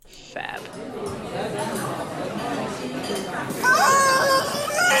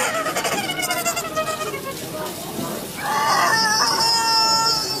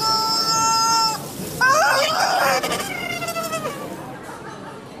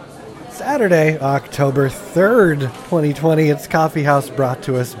Saturday, October 3rd, 2020. It's Coffee House, brought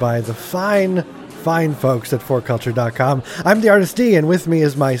to us by the fine folks at 4culture.com. I'm the Artist D, and with me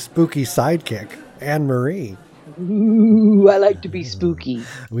is my spooky sidekick, Anne-Marie. Ooh, I like to be spooky.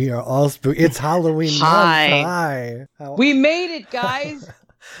 We are all spooky. It's Halloween month. Hi. We made it, guys.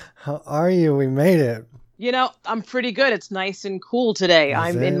 How are you? We made it. You know, I'm pretty good. It's nice and cool today.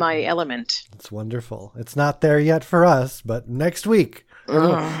 I'm in my element. It's wonderful. It's not there yet for us, but next week.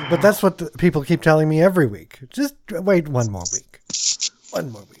 But that's what people keep telling me every week. Just wait one more week.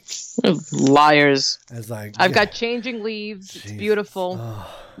 One more week. Liars. I've got changing leaves. Jeez. It's beautiful. Oh,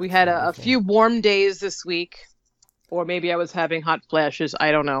 we had a few warm days this week. Or maybe I was having hot flashes.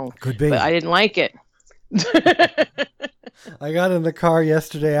 I don't know. Could be. But I didn't like it. I got in the car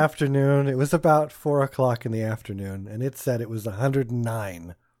yesterday afternoon. It was about 4 o'clock in the afternoon, and it said it was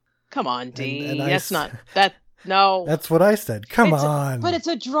 109. Come on, D. And That's not that. No. That's what I said. Come on. But it's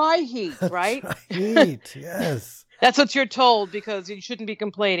a dry heat, right? Dry heat, yes. That's what you're told because you shouldn't be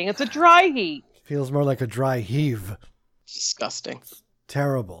complaining. It's a dry heat. Feels more like a dry heave. Disgusting. It's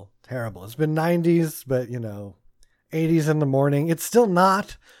terrible. It's been 90s, but 80s in the morning. It's still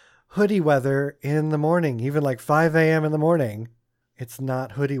not hoodie weather in the morning, even like 5 a.m. in the morning. It's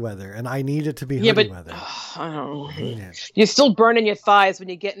not hoodie weather, and I need it to be hoodie weather. I don't know. You're still burning your thighs when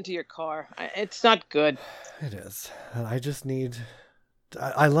you get into your car. It's not good. It is. And I just need...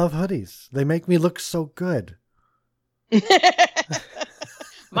 I love hoodies. They make me look so good.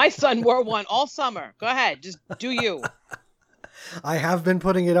 My son wore one all summer. Go ahead. Just do you. I have been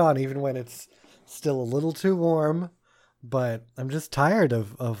putting it on even when it's still a little too warm, but I'm just tired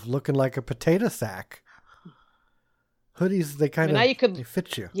of looking like a potato sack. Hoodies, they kind of they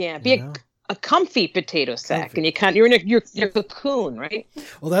fit you. Yeah, be a comfy potato sack, and you're in your cocoon, right?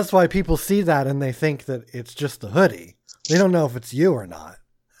 Well, that's why people see that and they think that it's just the hoodie. They don't know if it's you or not.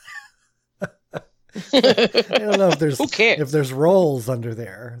 They don't know if there's rolls under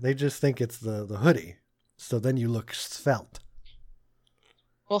there. They just think it's the hoodie. So then you look svelte.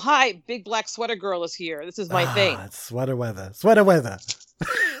 Well, hi, big black sweater girl is here. This is my thing. It's sweater weather. Sweater weather.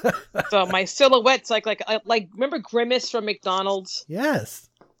 So my silhouette's like remember Grimace from McDonald's? Yes.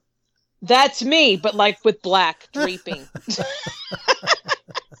 That's me, but like with black draping.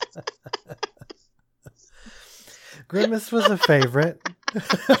 Grimace was a favorite.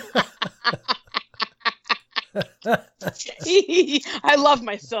 I love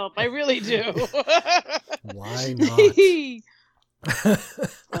myself. I really do. Why not?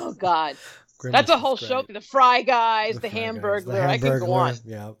 Oh God. Grimace, that's a whole show. The Fry Guys, the Hamburglar. I could go on.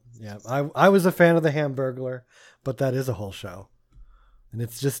 Yeah. I was a fan of the Hamburglar, but that is a whole show. And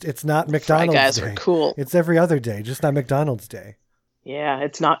it's not McDonald's Fry Guys Day. Are cool. It's every other day, just not McDonald's Day. Yeah,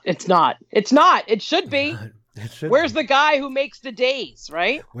 it's not. It should be. Where's the guy who makes the days,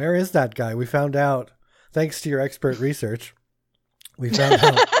 right? Where is that guy? We found out, thanks to your expert research, we found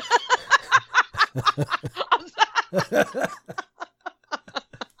out.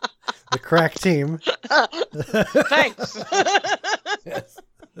 The crack team. Thanks. Yes.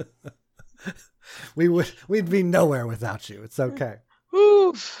 We'd be nowhere without you. It's okay.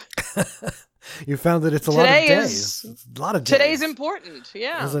 Oof. You found that it's a lot of days. It's a lot of days. Today's important.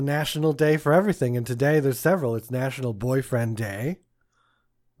 Yeah. There's a national day for everything, and today there's several. It's National Boyfriend Day,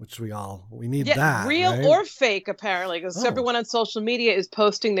 which we need that. Real right? or fake, apparently, because everyone on social media is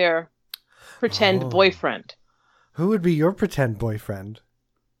posting their pretend boyfriend. Who would be your pretend boyfriend?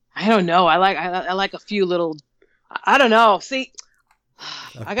 I don't know. I like a few little. I don't know. See,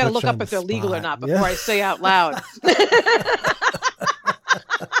 I got to look up if they're legal or not before I say out loud.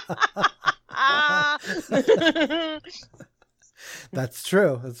 That's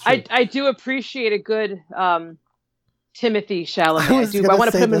true. I do appreciate a good Timothy Chalamet. I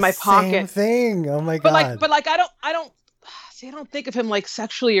want to put him in my pocket. Same thing. Oh my God. But I don't. See, I don't think of him like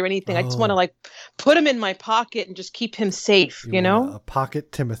sexually or anything. I just want to like put him in my pocket and just keep him safe, you know? A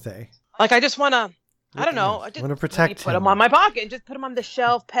pocket Timothy. Like I just want to, I don't know. I just want to protect him. Put him on my pocket and just put him on the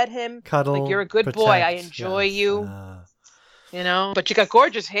shelf, pet him. Cuddle. Like you're a good boy. I enjoy you. You know, but you got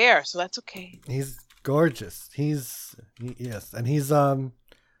gorgeous hair, so that's okay. He's gorgeous. Yes. And he's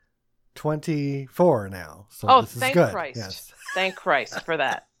 24 now. So this is thank good. Christ. Yes. Thank Christ for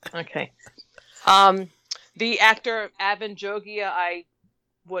that. Okay. The actor Avan Jogia, I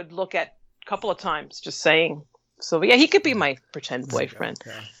would look at a couple of times, just saying. So yeah, he could be my pretend boyfriend.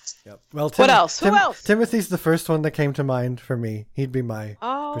 Yeah. Yep. Well, what else? Who else? Timothy's the first one that came to mind for me. He'd be my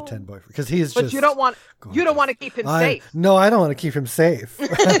pretend boyfriend because he's just. But you don't want to keep him safe. No, I don't want to keep him safe.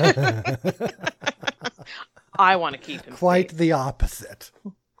 I want to keep him quite safe. The opposite.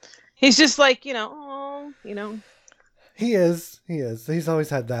 He's just like He is. He's always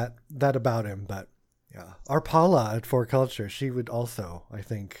had that about him. But yeah, our Paula at For Culture, she would also, I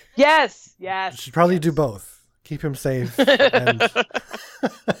think, Yes. she'd probably do both. Keep him safe and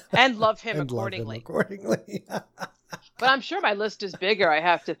And love him and love him accordingly. accordingly. But I'm sure my list is bigger. I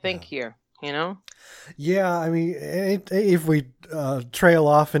have to think here. You know. Yeah, I mean, if we trail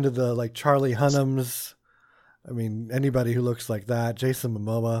off into the like Charlie Hunnams, I mean, anybody who looks like that, Jason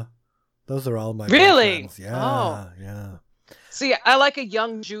Momoa, those are all my Really? boyfriends. Yeah, Oh. yeah. See, I like a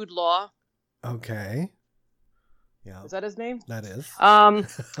young Jude Law. Okay. Yeah, Is that his name? that is. Um,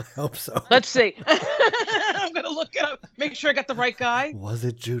 I hope so. let's see. I'm gonna look it up. Make sure I got the right guy. Was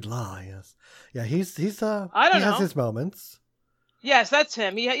it Jude Law? Yes. Yeah, he's I don't he has know. his moments. Yes, that's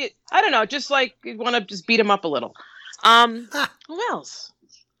him. I don't know. Just like you want to just beat him up a little. Who else?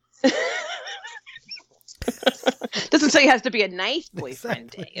 Doesn't say it has to be a nice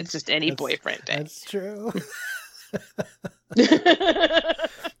boyfriend Exactly. day. It's just any boyfriend day. That's true.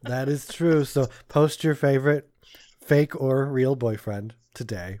 That is true. So post your favorite fake or real boyfriend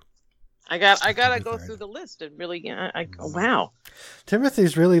today. I gotta go 23rd. through the list and really. Wow.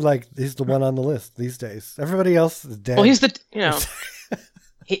 Timothy's really like he's the one on the list these days. Everybody else is dead. Well, he's the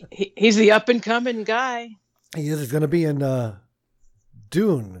he's the up and coming guy. He is. He's going to be in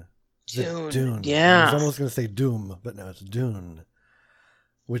Dune. Is it Dune. Yeah. I was almost going to say Doom, but no, it's Dune.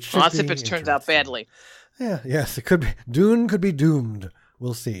 Which should Well, that's be if it turns out interesting. badly. Yeah. Yes, it could be. Dune could be doomed.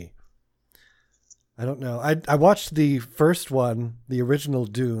 We'll see. I don't know. I watched the first one, the original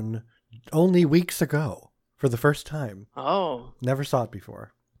Dune, only weeks ago for the first time. Oh, Never saw it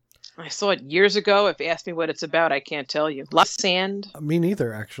before. I saw it years ago. If you ask me what it's about, I can't tell you. Lots of sand. Me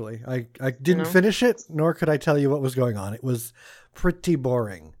neither, actually. I didn't No? finish it, nor could I tell you what was going on. It was pretty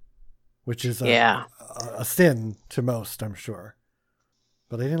boring, which is Yeah. a sin to most, I'm sure.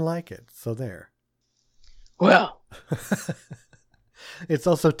 But I didn't like it, so there. Well, It's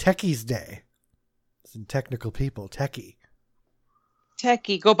also Techies Day. Some technical people, techie.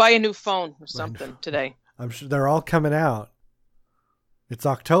 techie, go buy a new phone or something today. I'm sure they're all coming out. It's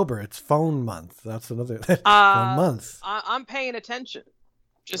October. It's phone month. That's another phone month. I'm paying attention.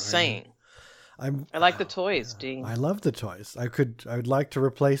 Just Right. saying. I like the toys, D. I love the toys. I would like to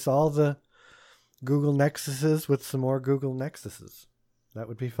replace all the Google Nexuses with some more Google Nexuses. That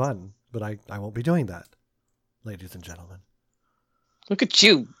would be fun, but I won't be doing that, ladies and gentlemen. Look at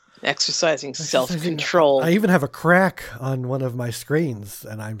you exercising self-control. I even have a crack on one of my screens,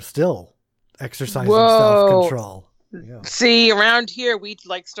 and I'm still exercising Whoa. self-control. Yeah. See, around here, we'd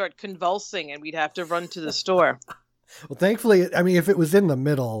like start convulsing and we'd have to run to the store. Well, thankfully, I mean, if it was in the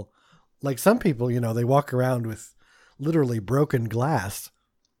middle, like some people, they walk around with literally broken glass.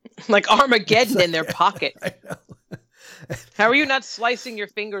 Like Armageddon in their pocket. I know. How are you not slicing your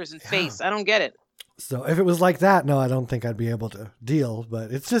fingers and face? I don't get it. So if it was like that, no, I don't think I'd be able to deal.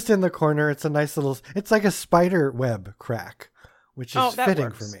 But it's just in the corner. It's a nice little. It's like a spider web crack, which is that fitting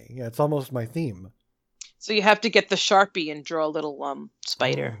works. for me. Yeah, it's almost my theme. So you have to get the Sharpie and draw a little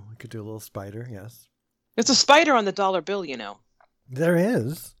spider. Oh, we could do a little spider. Yes, There's a spider on the dollar bill, you know. there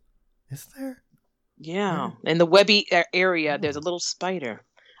is. Is there? Yeah, in the Webby area, there's a little spider.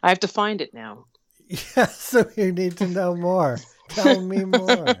 I have to find it now. Yeah. So you need to know more. Tell me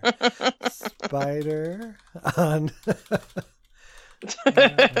more. Spider on.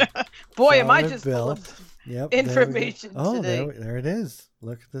 Boy, am I dollar just bill. full of Yep. there we go. information Oh, today. there it is.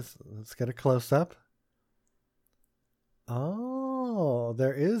 Look at this. Let's get a close up. Oh,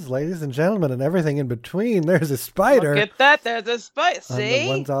 there is, ladies and gentlemen, and everything in between. There's a spider Look at that. There's a spider. on the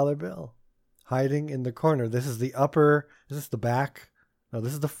See? $1 bill, hiding in the corner. This is the upper. Is this the back? No,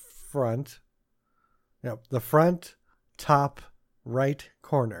 this is the front. Yep, the front top right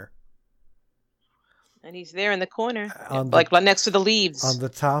corner. And he's there in the corner, On the- like right next to the leaves. On the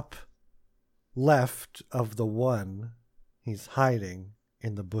top left of the one, he's hiding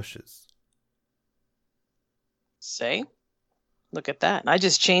in the bushes. See? Look at that. I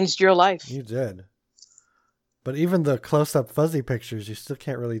just changed your life. You did. But even the close-up fuzzy pictures, you still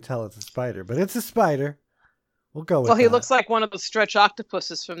can't really tell it's a spider. But it's a spider. We'll go with Well, he that. looks like one of the stretch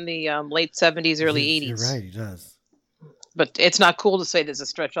octopuses from the late 70s, early 80s. You're right, he does. But it's not cool to say there's a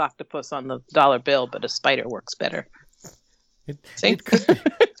stretch octopus on the dollar bill, but a spider works better. See?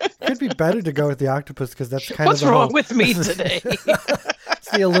 It could be better to go with the octopus because that's kind What's of the wrong whole- with me today? It's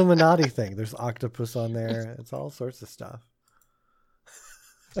the Illuminati thing. There's octopus on there. It's all sorts of stuff.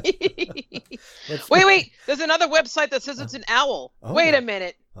 Wait. There's another website that says it's an owl. Oh. Wait a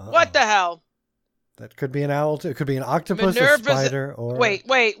minute. Uh-oh. What the hell? That could be an owl too. It could be an octopus, a Minerva's- spider, or Wait.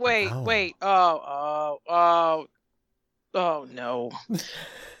 Owl. Oh, no.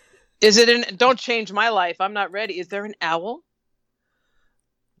 Is it an? Don't change my life. I'm not ready. Is there an owl?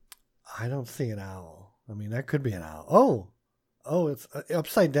 I don't see an owl. I mean, that could be an owl. Oh, it's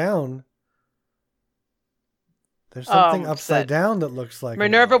upside down. There's something upside down that looks like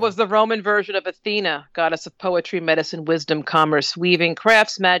Minerva was the Roman version of Athena, goddess of poetry, medicine, wisdom, commerce, weaving,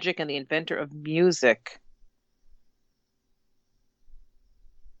 crafts, magic, and the inventor of music.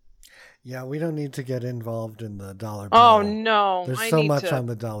 Yeah, we don't need to get involved in the dollar bill. Oh, no. There's so much on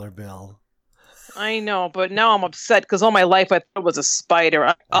the dollar bill. I know, but now I'm upset because all my life I thought it was a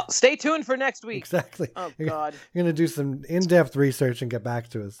spider. Stay tuned for next week. Exactly. Oh, God. You're going to do some in-depth research and get back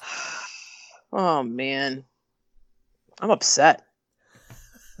to us. Oh, man. I'm upset.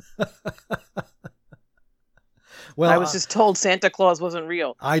 Well, I was just told Santa Claus wasn't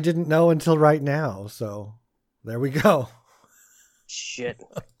real. I didn't know until right now, so there we go. Shit.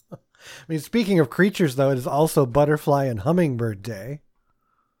 I mean, speaking of creatures, though, it is also Butterfly and Hummingbird Day.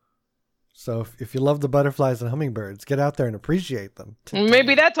 So if you love the butterflies and hummingbirds, get out there and appreciate them today.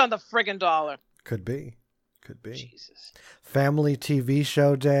 Maybe that's on the friggin' dollar. Could be. Could be. Jesus. Family TV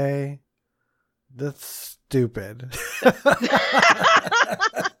show day. That's stupid.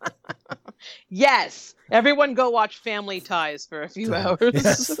 Yes. Everyone go watch Family Ties for a few hours.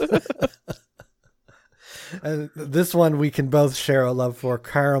 Yes. And this one we can both share a love for,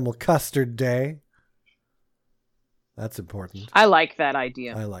 Caramel Custard Day. That's important. I like that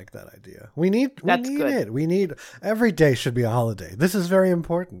idea. I like that idea. We need it. We need, every day should be a holiday. This is very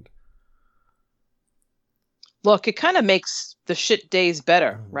important. Look, it kind of makes the shit days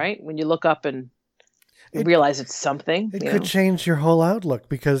better, right? When you look up and realize it's something. It could change your whole outlook,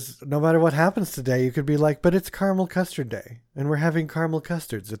 because no matter what happens today, you could be like, but it's Caramel Custard Day, and we're having caramel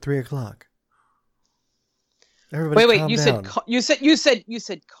custards at 3:00. Everybody, wait! calm You down. you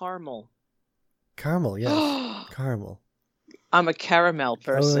said caramel. Caramel, yes, caramel. I'm a caramel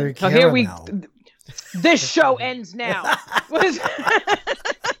person. Oh, here we. This show ends now. What is?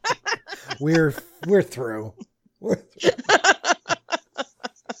 We're through.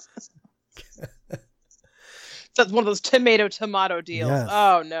 That's one of those tomato deals. Yes.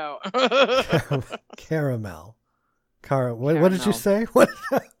 Oh no. Caramel. What did you say? What?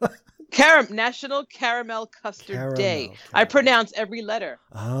 National Caramel Custard Day. I pronounce every letter.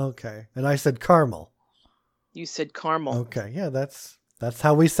 Okay. And I said caramel. You said caramel. Okay. Yeah, that's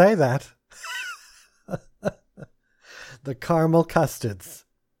how we say that. The caramel custards.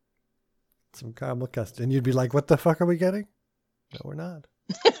 Some caramel custard. And you'd be like, what the fuck are we getting? No, we're not.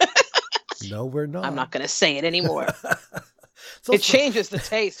 No, we're not. I'm not going to say it anymore. It changes the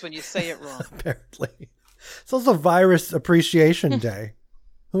taste when you say it wrong. Apparently. It's also Virus Appreciation Day.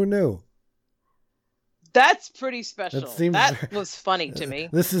 Who knew? That's pretty special. That was funny to me.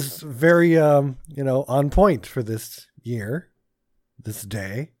 This is very, on point for this year, this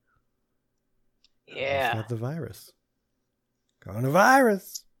day. Yeah. It's got the virus.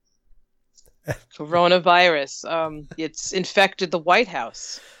 Coronavirus. It's infected the White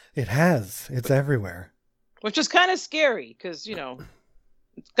House. It has. It's everywhere. Which is kind of scary because,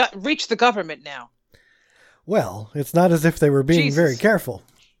 it's reached the government now. Well, it's not as if they were being very careful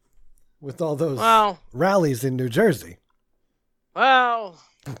with all those rallies in New Jersey. Well,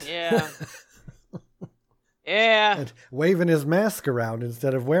 yeah. Yeah. And waving his mask around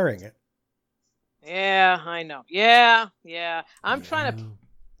instead of wearing it. Yeah, I know. Yeah. I'm trying to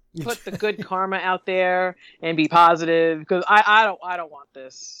put the good karma out there and be positive because I don't want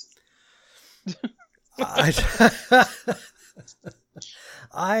this. You know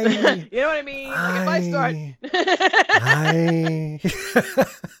what I mean? Like if I start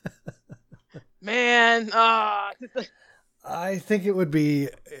man, I think it would be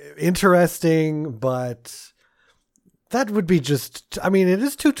interesting, but that would be just, I mean, it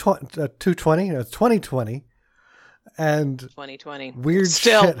is 220, it's 2020, and 2020. Weird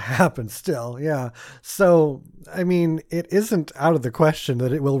shit happens still, yeah. So, I mean, it isn't out of the question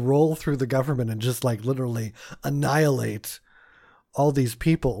that it will roll through the government and just like literally annihilate all these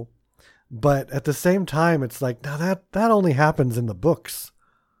people. But at the same time, it's like, now that only happens in the books.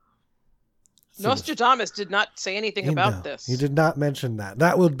 So Nostradamus did not say anything about this. He did not mention that.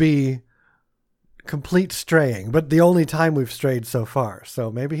 That would be complete straying, but the only time we've strayed so far. So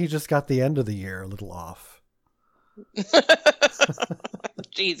maybe he just got the end of the year a little off.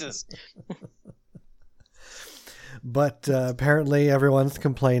 Jesus. But apparently everyone's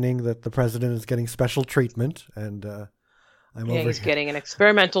complaining that the president is getting special treatment, and he's getting an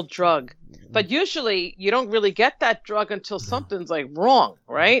experimental drug. But usually you don't really get that drug until something's like wrong,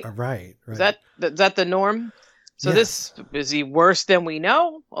 right? Right. Is that the norm? So This, is he worse than we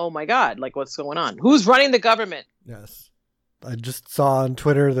know? Oh my God. Like what's going on? Who's running the government? Yes. I just saw on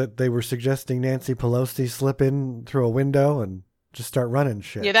Twitter that they were suggesting Nancy Pelosi slip in through a window and just start running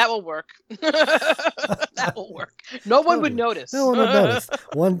shit. Yeah, that will work. That will work. No one would notice. No one would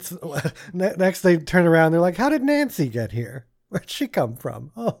notice. Next they turn around, they're like, how did Nancy get here? Where'd she come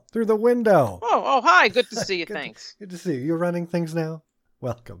from? Oh, through the window. Oh, hi. Good to see you. Thanks. Good to see you. You're running things now?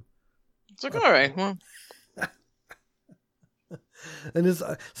 Welcome. It's like, all right. Well. And it's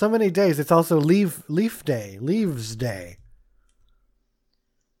so many days. It's also leaves day.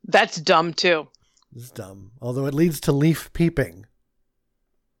 That's dumb too. It's dumb. Although it leads to leaf peeping.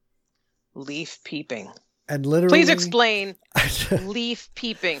 Leaf peeping. And literally, please explain leaf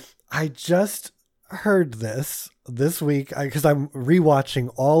peeping. I just heard this week because I'm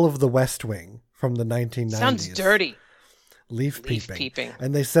rewatching all of The West Wing from the 1990s. Sounds dirty. Leaf peeping.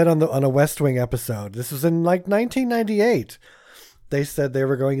 And they said on a West Wing episode, this was in like 1998. They said they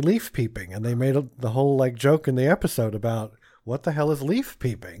were going leaf peeping, and they made the whole like joke in the episode about what the hell is leaf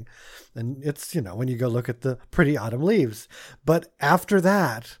peeping? And it's, when you go look at the pretty autumn leaves. But after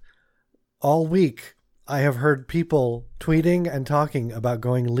that, all week, I have heard people tweeting and talking about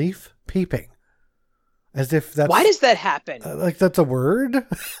going leaf peeping. As if that's... Why does that happen? Like that's a word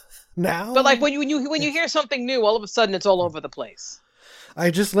now? But like when you hear something new, all of a sudden it's all over the place.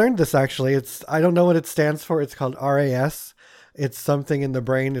 I just learned this actually. I don't know what it stands for. It's called RAS. It's something in the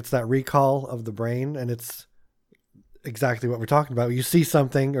brain. It's that recall of the brain, and it's exactly what we're talking about. You see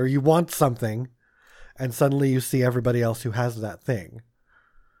something or you want something, and suddenly you see everybody else who has that thing.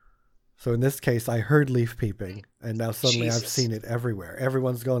 So in this case, I heard leaf peeping, and now suddenly I've seen it everywhere.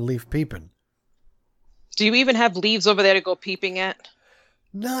 Everyone's going leaf peeping. Do you even have leaves over there to go peeping at?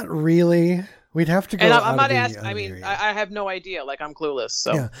 Not really. We'd have to go. And I'm not asking. I mean, I have no idea. Like, I'm clueless.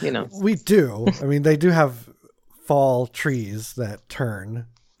 So, We do. I mean, they do have fall trees that turn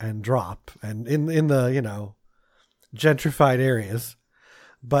and drop, and in the gentrified areas,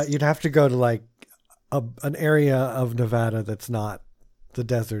 but you'd have to go to like an area of Nevada that's not the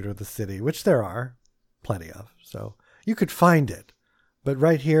desert or the city, which there are plenty of. So you could find it, but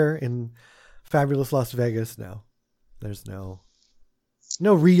right here in fabulous Las Vegas, no, there's no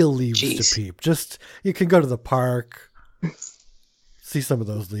real leaves to peep. Just you can go to the park, see some of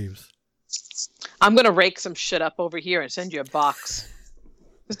those leaves. I'm going to rake some shit up over here and send you a box.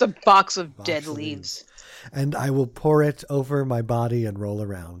 Just a box of dead leaves. And I will pour it over my body and roll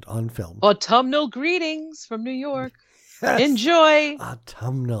around on film. Autumnal greetings from New York. Yes. Enjoy.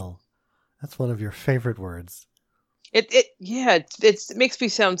 Autumnal. That's one of your favorite words. It makes me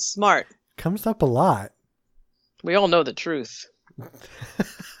sound smart. Comes up a lot. We all know the truth.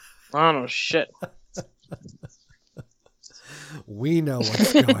 I don't know shit. We know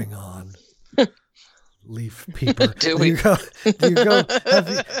what's going on. Leaf peeper. Do we?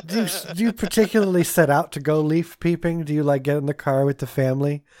 Do you particularly set out to go leaf peeping? Do you like get in the car with the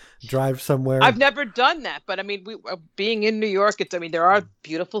family, drive somewhere? I've never done that, but I mean, being in New York, there are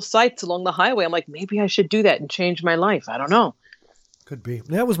beautiful sights along the highway. I'm like, maybe I should do that and change my life. I don't know. Could be.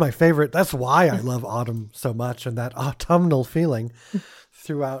 That was my favorite. That's why I love autumn so much, and that autumnal feeling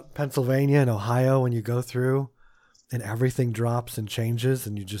throughout Pennsylvania and Ohio when you go through and everything drops and changes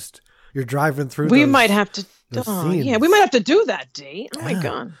and you're driving through. We might have to do that, Dee. Oh my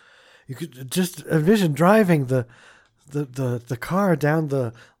God. You could just envision driving the car down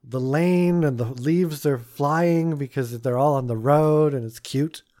the lane, and the leaves are flying because they're all on the road, and it's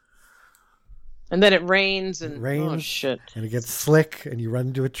cute. And then it rains and oh shit. And it gets slick and you run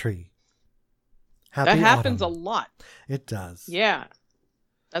into a tree. That happens a lot. It does. Yeah.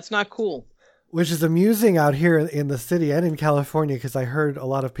 That's not cool. Which is amusing out here in the city and in California, because I heard a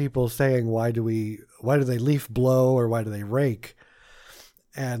lot of people saying, why do they leaf blow or why do they rake?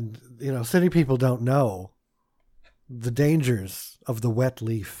 And, city people don't know the dangers of the wet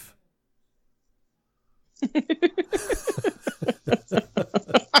leaf.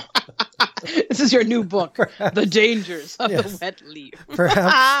 This is your new book, The Dangers of the Wet Leaf.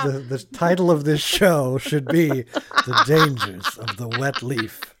 Perhaps the title of this show should be The Dangers of the Wet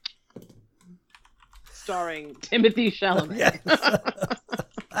Leaf. Starring Timothy Chalamet. Yes.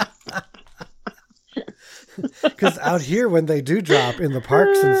 Because out here, when they do drop in the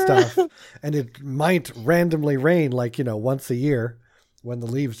parks and stuff, and it might randomly rain, like, once a year when the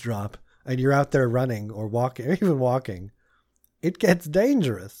leaves drop, and you're out there running or walking, or even walking, it gets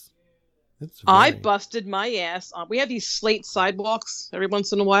dangerous. I busted my ass. We have these slate sidewalks every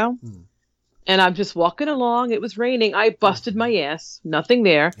once in a while. And I'm just walking along. It was raining. I busted my ass. Nothing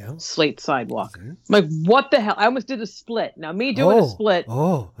there. Yeah. Slate sidewalk. I'm like, what the hell? I almost did a split. Now, me doing a split.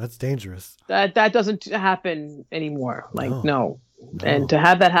 Oh, that's dangerous. That doesn't happen anymore. Like, no. And to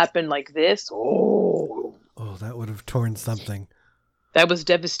have that happen like this, Oh, that would have torn something. That was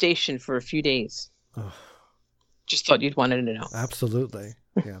devastation for a few days. Oh. Just thought you'd wanted to know. Absolutely.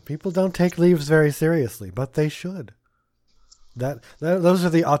 Yeah, people don't take leaves very seriously, but they should. Those are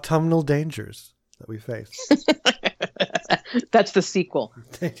the autumnal dangers that we face. That's the sequel.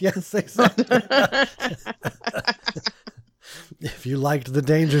 Yes, exactly. If you liked the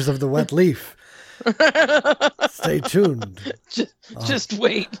dangers of the wet leaf, stay tuned. Just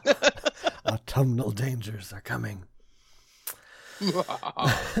wait. Autumnal dangers are coming.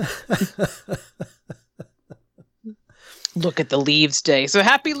 Look at the leaves day. So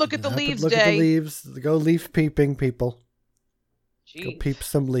happy Look at the Leaves Look day. at the leaves. Go leaf peeping, people. Jeez. Go peep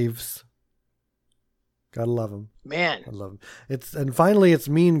some leaves. Gotta love them. Man. I love them. And finally it's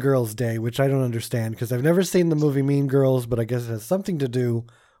Mean Girls Day, which I don't understand because I've never seen the movie Mean Girls, but I guess it has something to do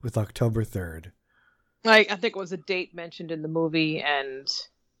with October 3rd. I think it was a date mentioned in the movie, and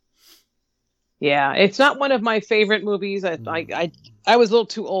yeah, it's not one of my favorite movies. I was a little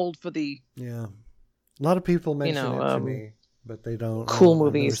too old for the A lot of people mention it to me, but they don't. Cool I've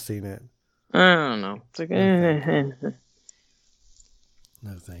movies. never seen it. I don't know. It's like,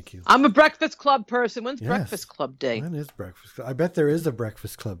 No, thank you. I'm a Breakfast Club person. When's Yes. Breakfast Club Day? When is Breakfast Club? I bet there is a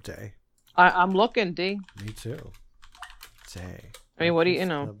Breakfast Club Day. I'm looking, D. Me too. Day. I mean, what do you Breakfast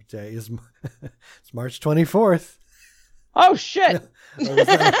know? Club Day is it's March 24th. Oh shit!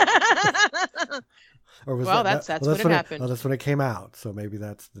 Or was Well, that, that's well, when it when happened. Well, that's when it came out. So maybe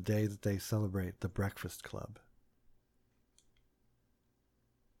that's the day that they celebrate the Breakfast Club.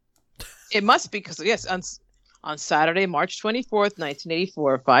 It must be because yes, on Saturday, March 24th,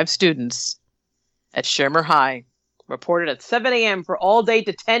 1984, 5 students at Shermer High reported at 7 a.m. for all-day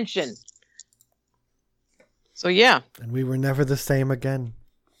detention. So yeah, And we were never the same again.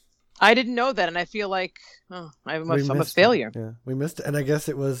 I didn't know that, and I feel like I'm We a missed failure. it. Yeah, we missed it. And I guess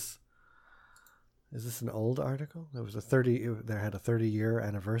it was. Is this an old article? There was There had a 30-year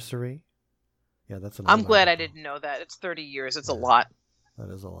anniversary. Yeah, that's an. I'm old glad I article. didn't know that. It's 30 years. It's a Yeah. lot. That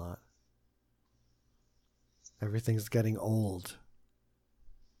is a lot. Everything's getting old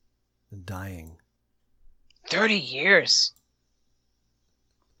and dying. 30 years.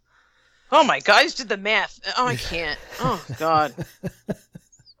 Oh my God! I just did the math. Oh, I can't. Oh God.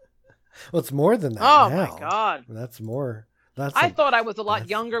 Well, it's more than that. Oh now. my God. That's more. I thought I was a lot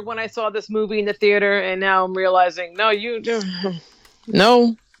younger when I saw this movie in the theater, and now I'm realizing, no,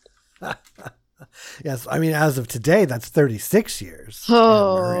 no. Yes, I mean, as of today, that's 36 years.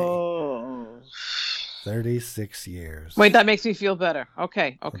 Oh. 36 years. Wait, that makes me feel better.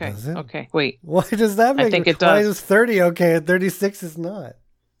 Okay. Does it? Okay, wait. Why does that make think it Why does. is 30 okay and 36 is not?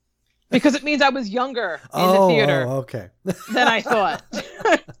 Because it means I was younger in the theater okay. than I thought.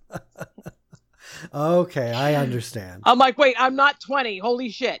 Okay, I understand. I'm like, wait, I'm not 20. Holy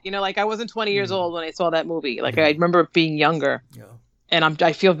shit. Like I wasn't 20 years old when I saw that movie. Like I remember being younger, Yeah. and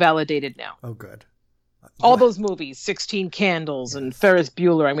I feel validated now. Oh, good. All those movies, 16 Candles and Ferris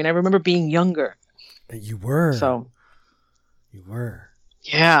Bueller. I mean, I remember being younger. You were. So, You were.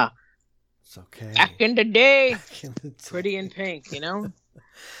 yeah. It's okay. Back in the day, It's Pretty in Pink,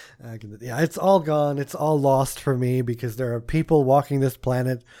 Yeah, it's all gone. It's all lost for me because there are people walking this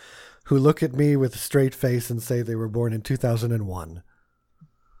planet who look at me with a straight face and say they were born in 2001.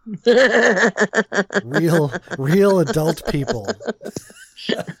 real adult people.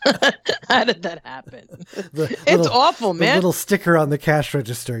 How did that happen? It's It's awful, The man. little sticker on the cash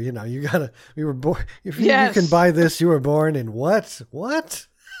register. We were born. If you Yes. can buy this, you were born in what? What?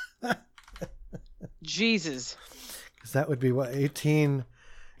 Jesus. Because that would be what, 18.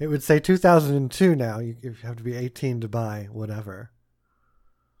 It would say 2002 now. You have to be 18 to buy whatever.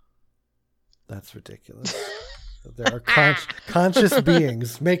 That's ridiculous. There are conscious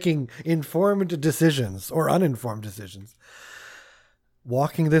beings making informed decisions or uninformed decisions,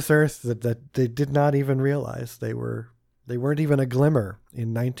 walking this earth that they did not even realize they weren't even a glimmer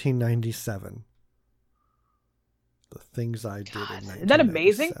in 1997. The things I did in 1997. Isn't that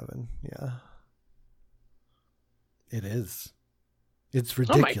amazing? Yeah. It is. It's Oh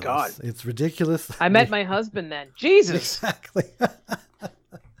ridiculous. my God. It's ridiculous. I met my husband then. Jesus. Exactly.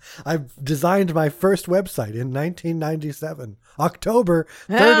 I designed my first website in 1997, October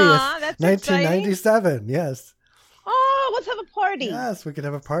 30th, That's 1997. Yes. Oh, let's have a party. Yes, we could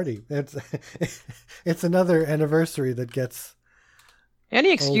have a party. It's another anniversary that gets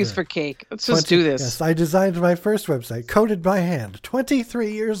Any excuse older. for cake. Let's just do this. Yes, I designed my first website, coded by hand,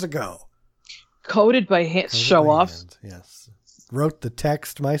 23 years ago. Coded by hand. Coded Show by off. hand, yes. Wrote the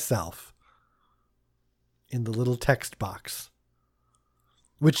text myself in the little text box,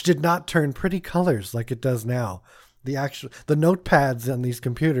 which did not turn pretty colors like it does now. The notepads on these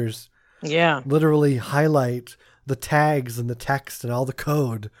computers Yeah. literally highlight the tags and the text and all the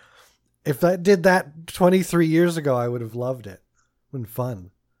code. If that did that 23 years ago, I would have loved it. Been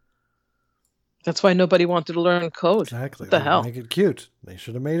fun. That's why nobody wanted to learn code. Exactly. What the They hell? Make it cute. They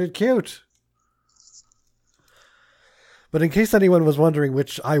should have made it cute. But in case anyone was wondering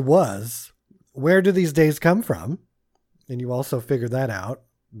which I was, where do these days come from? And you also figured that out.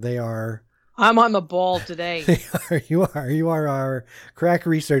 They are. I'm on the ball today. You are our crack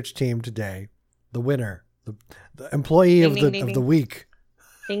research team today. The winner, the employee Ding, of ding, the ding. week.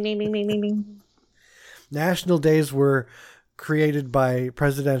 Ding, ding, ding, ding, ding, ding. National days were created by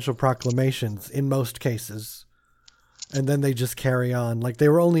presidential proclamations in most cases. And then they just carry on. Like they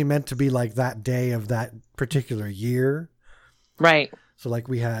were only meant to be like that day of that particular year. Right. So like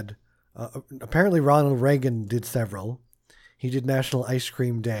we had, apparently Ronald Reagan did several. He did National Ice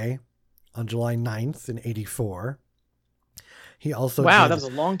Cream Day on July 9th in 84. He also Wow, did that was a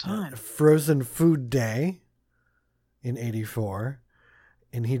long time. Frozen Food Day in 84.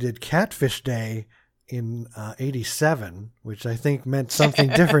 And he did Catfish Day in 87, which I think meant something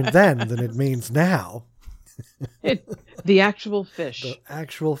different then than it means now. The actual fish. The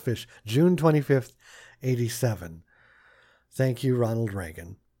actual fish. June 25th, 87. Thank you, Ronald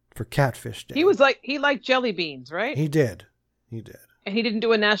Reagan, for Catfish Day. He liked jelly beans, right? He did. And he didn't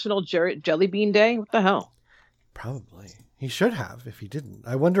do a national jelly bean day? What the hell? Probably. He should have if he didn't.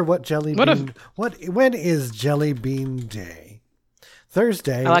 I wonder what when is Jelly Bean Day?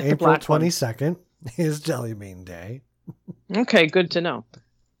 Thursday, I like the April black ones. 22nd is Jelly Bean Day. Okay, good to know.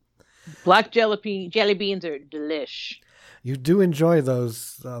 Black jelly beans are delish. You do enjoy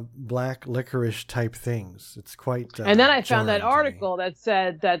those black licorice type things. It's quite. And then I found that jarring to me. article that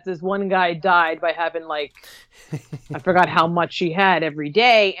said that this one guy died by having I forgot how much he had every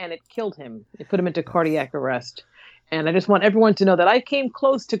day, and it killed him. It put him into cardiac arrest. And I just want everyone to know that I came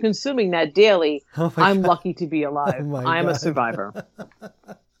close to consuming that daily. Oh my I'm God. lucky to be alive. Oh my I'm a God. survivor.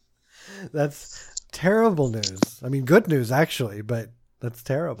 That's terrible news. I mean, good news actually, but that's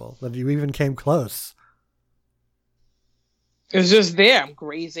terrible that you even came close. It was just there. I'm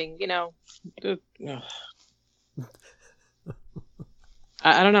grazing, I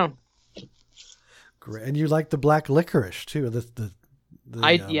don't know. Great. And you like the black licorice too.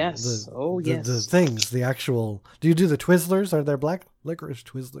 Yes. Yes. The things, the actual. Do you do the Twizzlers? Are there black licorice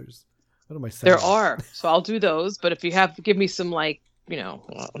Twizzlers? What am I saying? There are. So I'll do those. But if you have to give me some,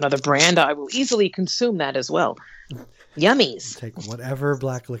 another brand, I will easily consume that as well. Yummies. Take whatever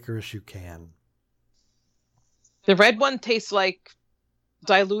black licorice you can. The red one tastes like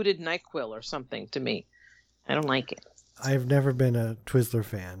diluted NyQuil or something to me. I don't like it. I've never been a Twizzler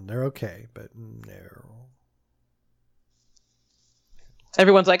fan. They're okay, but no.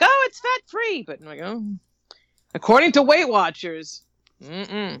 Everyone's like, oh, it's fat free. But I'm like, oh. According to Weight Watchers,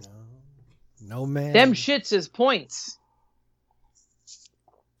 No man. them shits is points.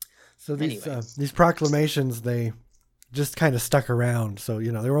 So Anyway. these proclamations, they just kind of stuck around. So,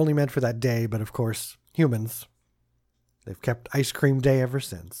 they were only meant for that day. But of course, humans, they've kept Ice Cream Day ever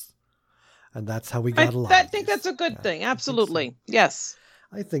since. And that's how we got along. I think that's a good thing. Absolutely. Yes.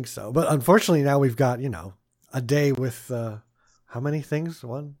 I think so. But unfortunately, now we've got, a day with how many things?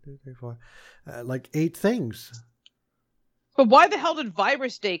 1, 2, 3, 4. Like 8 things. But why the hell did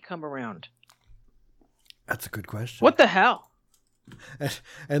Virus Day come around? That's a good question. What the hell?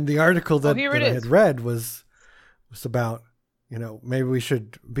 And the article that here I it had is. read was about, maybe we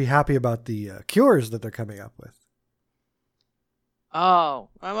should be happy about the cures that they're coming up with. Oh,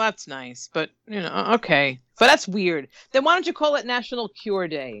 well, that's nice. But, okay. But that's weird. Then why don't you call it National Cure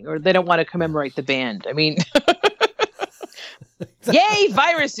Day? Or they don't want to commemorate the band. I mean, yay,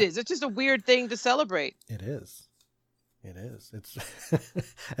 viruses. It's just a weird thing to celebrate. It is. It's,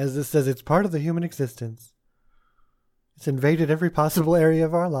 as this says, it's part of the human existence. It's invaded every possible area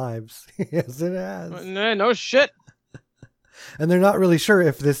of our lives. Yes, it has. No shit. And they're not really sure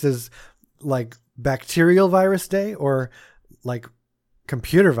if this is like bacterial virus day or like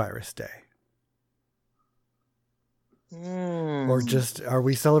computer virus day. Or just, are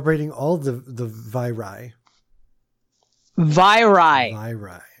we celebrating all the viri? Viri.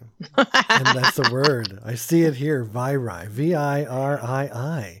 Viri. And that's the word. I see it here. Viri.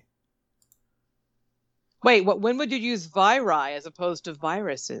 VIRII. Wait, when would you use viri as opposed to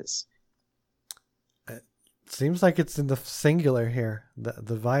viruses? Seems like it's in the singular here.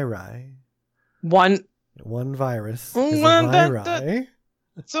 The viri. One. One virus is Well, a that- viri.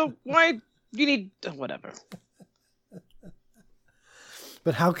 So why you need whatever?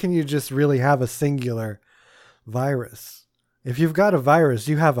 But how can you just really have a singular virus? If you've got a virus,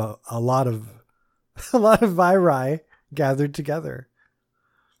 you have a lot of viri gathered together.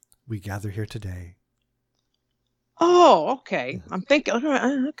 we gather here today. Oh, okay. I'm thinking.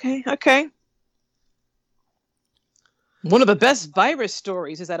 Okay. One of the best virus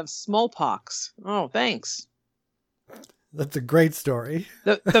stories is that of smallpox. Oh, thanks. That's a great story.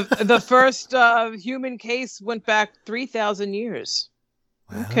 The first human case went back 3,000 years.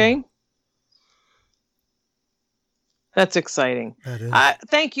 Wow. Okay. That's exciting. That is.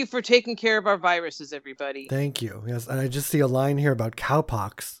 Thank you for taking care of our viruses, everybody. Thank you. Yes, and I just see a line here about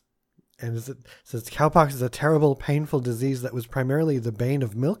cowpox. And it says cowpox is a terrible, painful disease that was primarily the bane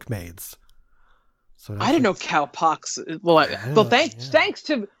of milkmaids. So I didn't know cowpox. Well, thanks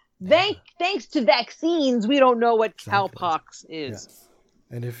to vaccines, we don't know what cowpox is. Yes.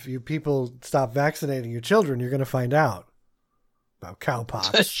 And if you people stop vaccinating your children, you're going to find out about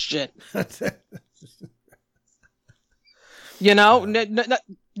cowpox. Shit.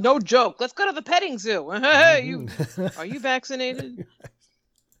 No joke. Let's go to the petting zoo. Hey, are you vaccinated?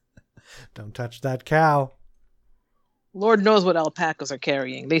 Don't touch that cow. Lord knows what alpacas are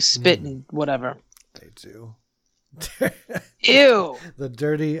carrying. They spit and whatever. They do. Ew. The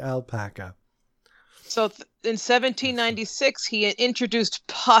dirty alpaca. So in 1796, he introduced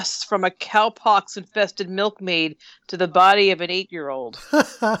pus from a cowpox-infested milkmaid to the body of an 8-year-old.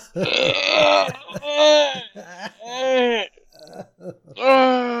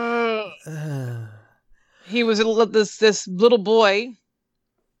 He was this little boy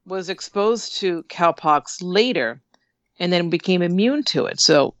was exposed to cowpox later and then became immune to it.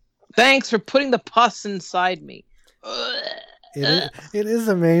 So thanks for putting the pus inside me. It is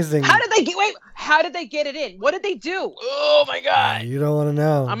amazing. How did they get it in? What did they do? Oh my God. You don't want to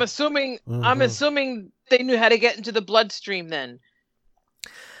know. I'm assuming they knew how to get into the bloodstream then.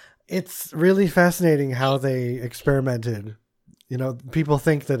 It's really fascinating how they experimented. People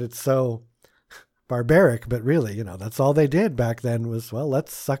think that it's so barbaric, but really, that's all they did back then was,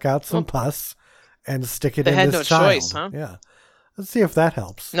 let's suck out some pus and stick it in this child. They had no choice, huh? Yeah. Let's see if that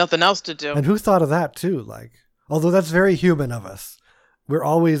helps. Nothing else to do. And who thought of that too? Although that's very human of us. We're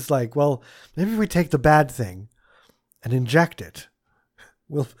always like, maybe we take the bad thing and inject it.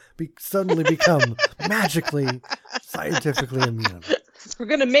 We'll suddenly become magically, scientifically immune. We're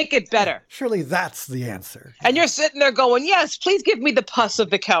going to make it better. Surely that's the answer. And you're sitting there going, yes, please give me the pus of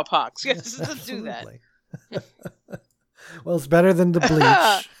the cowpox. Yes, let's do that. Well, it's better than the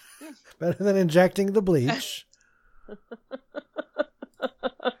bleach. Better than injecting the bleach.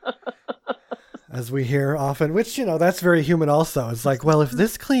 As we hear often, which, that's very human also. It's like, if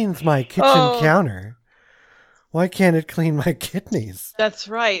this cleans my kitchen counter, why can't it clean my kidneys? That's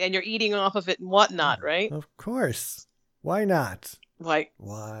right. And you're eating off of it and whatnot, right? Of course. Why not? Why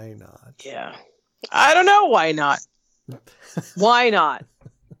not? Yeah. I don't know why not. Why not?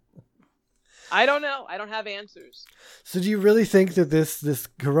 I don't know. I don't have answers. So do you really think that this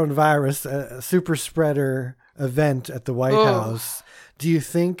coronavirus super spreader event at the White House, do you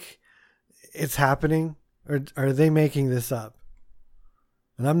think it's happening, or are they making this up?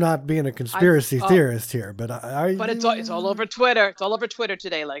 And I'm not being a conspiracy theorist here, but it's all over Twitter. It's all over Twitter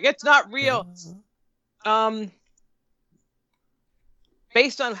today. It's not real.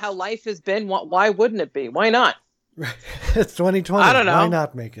 Based on how life has been, why wouldn't it be? Why not? It's 2020. I don't know. Why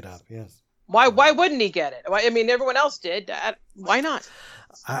not make it up? Yes. Why wouldn't he get it? I mean, everyone else did. Why not?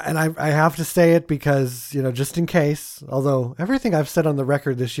 And I have to say it because, just in case, although everything I've said on the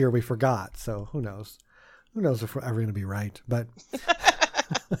record this year, we forgot. So who knows? Who knows if we're ever going to be right? But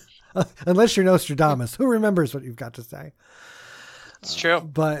unless you're Nostradamus, who remembers what you've got to say? It's true.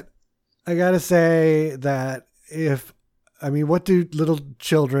 But I got to say that what do little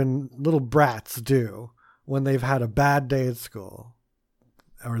children, little brats do when they've had a bad day at school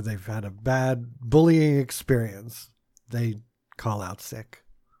or they've had a bad bullying experience? They call out sick.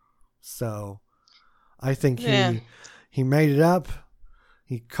 So I think he made it up.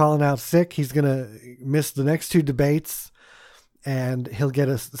 He's calling out sick. He's going to miss the next 2 debates and he'll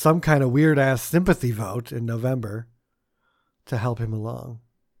get some kind of weird ass sympathy vote in November to help him along.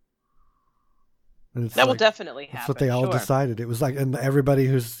 That will definitely happen. That's what they all decided. It was and everybody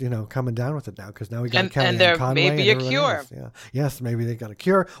who's, coming down with it now, because now we got Kellyanne Conway. And there may be a cure. Yeah. Yes, maybe they got a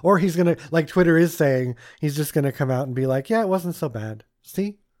cure. Or he's going to, like Twitter is saying, he's just going to come out and be like, yeah, it wasn't so bad.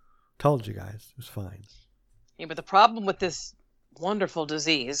 See? Told you guys. It was fine. Yeah, but the problem with this wonderful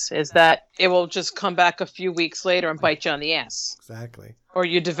disease is that it will just come back a few weeks later and bite you on the ass. Exactly. Or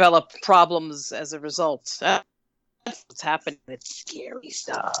you develop problems as a result. That's what's happening. It's scary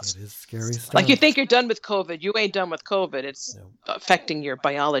stuff. It is scary stuff. You think you're done with COVID. You ain't done with COVID. It's affecting your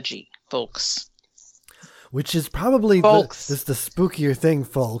biology, folks. Which is probably the spookier thing,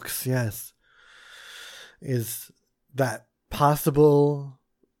 folks. Yes. Is that possible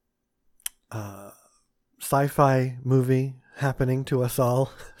sci-fi movie happening to us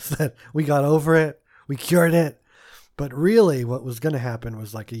all. That we got over it, we cured it. But really what was going to happen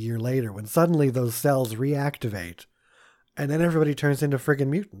was like a year later when suddenly those cells reactivate and then everybody turns into friggin'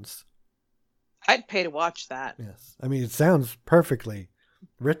 mutants. I'd pay to watch that. Yes. I mean, it sounds perfectly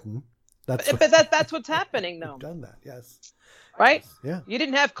written. But that's what's happening, though. We've done that, yes. Right? Yes. Yeah. You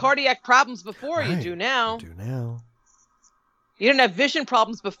didn't have cardiac problems before. Right. You do now. You do now. You didn't have vision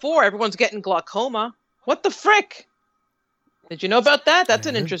problems before. Everyone's getting glaucoma. What the frick? Did you know about that? That's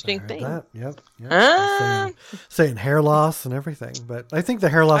an interesting thing. That. Yep. Saying hair loss and everything. But I think the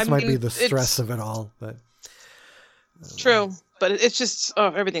hair loss might be the stress of it all. But true. But it's just,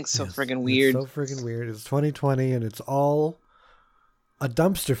 everything's so friggin' weird. It's so friggin' weird. It's 2020 and it's all a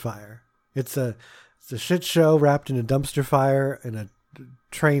dumpster fire. It's a shit show wrapped in a dumpster fire and a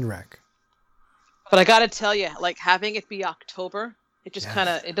train wreck. But I gotta tell you, like having it be October, it just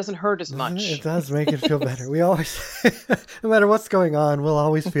it doesn't hurt as much. It does make it feel better. We always, no matter what's going on, we'll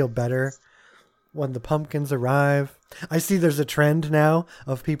always feel better when the pumpkins arrive. I see there's a trend now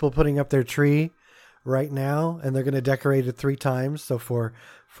of people putting up their tree right now, and they're going to decorate it 3 times. So for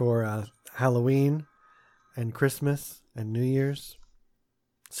Halloween and Christmas and New Year's.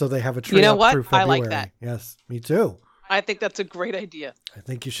 So they have a tree up through February. I like that. Yes, me too. I think that's a great idea. I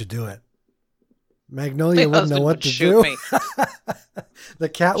think you should do it. Magnolia wouldn't know what to do. Me. The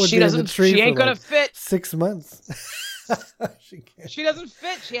cat would be in the tree. She ain't for gonna like fit. 6 months. She doesn't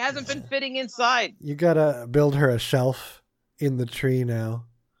fit. She hasn't been fitting inside. You gotta build her a shelf in the tree now.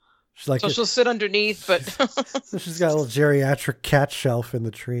 She's like, so she'll sit underneath, but so she's got a little geriatric cat shelf in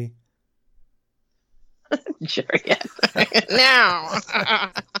the tree. Geriatric. Now.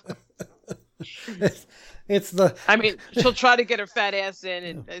 It's the. I mean, she'll try to get her fat ass in,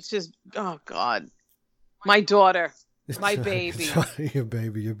 and it's just, oh God, my daughter, my baby, your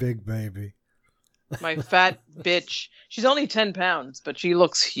baby, your big baby, my fat bitch. She's only 10 pounds, but she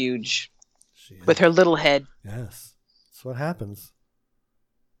looks huge with her little head. Yes, that's what happens.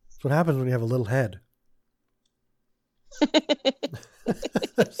 That's what happens when you have a little head.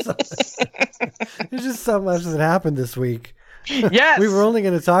 There's just so much that happened this week. Yes, we were only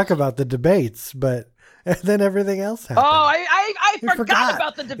going to talk about the debates, but. And then everything else happened. Oh, I forgot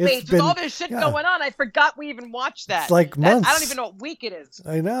about the debates. With all this shit going on, I forgot we even watched that. It's like months. I don't even know what week it is.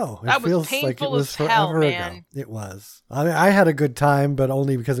 I know. That was painful as hell, man. Ago. It was. I mean, I had a good time, but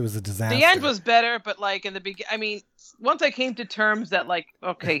only because it was a disaster. The end was better, but like in the beginning, I mean, once I came to terms that like,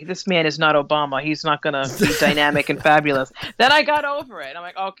 okay, this man is not Obama. He's not going to be dynamic and fabulous. Then I got over it. I'm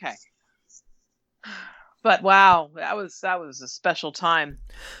like, okay. But wow, that was a special time.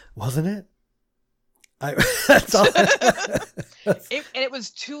 Wasn't it? That's all. And it was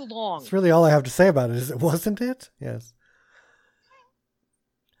too long. That's really all I have to say about it. Is it wasn't it? Yes.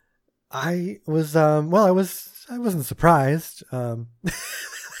 I was. Well, I wasn't surprised.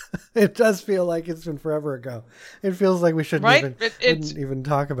 It does feel like it's been forever ago. It feels like we shouldn't even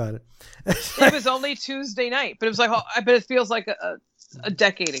talk about it. It was only Tuesday night, but it was like. But it feels like a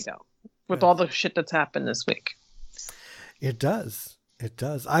decade ago with all the shit that's happened this week. It does. It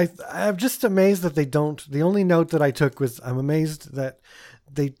does. I'm just amazed that they don't. The only note that I took was I'm amazed that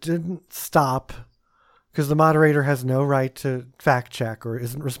they didn't stop because the moderator has no right to fact check or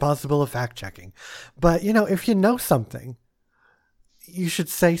isn't responsible of fact checking. But, you know, if you know something, you should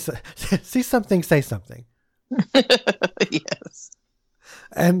say see something, say something. Yes.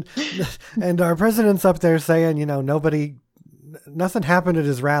 And our president's up there saying, you know, nothing happened at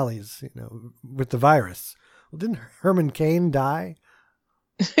his rallies, you know, with the virus. Well, didn't Herman Cain die?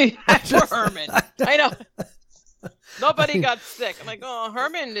 Poor Herman. I know. Nobody got sick. I'm like, oh,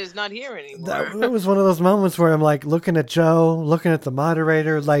 Herman is not here anymore. That was one of those moments where I'm like looking at Joe, looking at the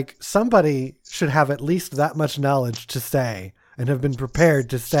moderator, like somebody should have at least that much knowledge to say and have been prepared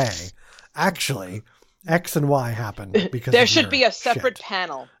to say, actually, X and Y happened because there should be a separate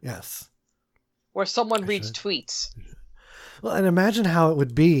panel. Yes. Where someone reads tweets. Well, and imagine how it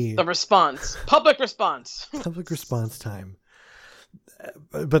would be. The response. Public response. Public response time.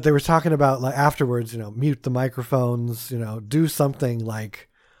 But they were talking about like afterwards, you know, mute the microphones, you know, do something like.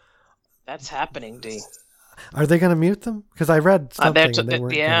 That's happening, D. Are they going to mute them? Because I read something.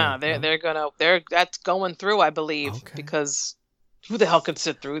 That's going through, I believe, because who the hell could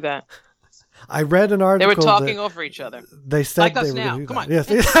sit through that? I read an article. They were talking over each other. They said like they us were now. Do Come that. on. Yes.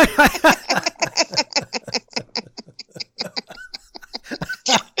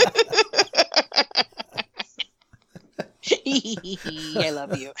 I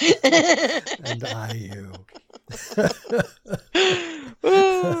love you. And I you.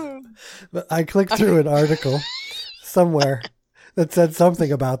 But I clicked through an article somewhere that said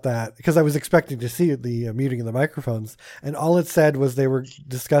something about that, because I was expecting to see the muting of the microphones, and all it said was they were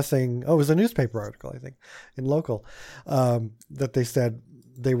discussing. Oh, it was a newspaper article, I think, in local, that they said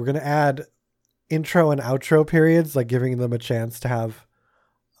they were going to add intro and outro periods, like giving them a chance to have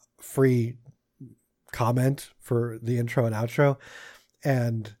free comment for the intro and outro,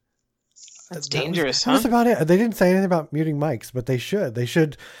 and That's dangerous, that was about it. They didn't say anything about muting mics, but they should. They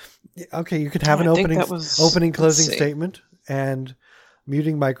should. Okay, you could have an opening closing statement, and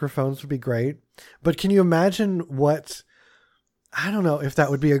muting microphones would be great. But can you imagine what? I don't know if that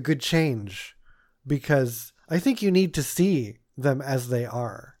would be a good change, because I think you need to see them as they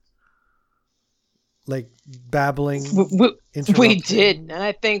are, like babbling. We did, and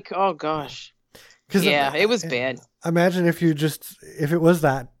I think, oh gosh, yeah, it was bad. Imagine if it was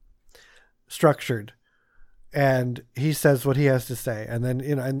that structured, and he says what he has to say, and then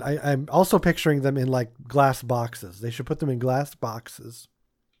and I'm also picturing them in like glass boxes. They should put them in glass boxes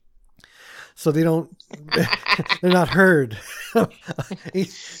so they don't they're not heard.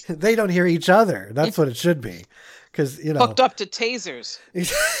 They don't hear each other. That's what it should be, because hooked up to tasers.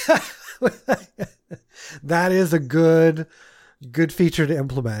 That is a good feature to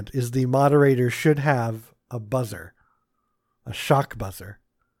implement. Is the moderator should have a buzzer, a shock buzzer.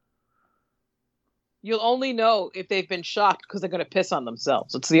 You'll only know if they've been shocked because they're going to piss on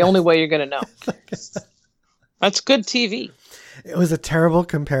themselves. It's the only way you're going to know. That's good TV. It was a terrible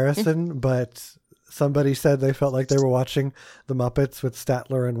comparison, but somebody said they felt like they were watching The Muppets with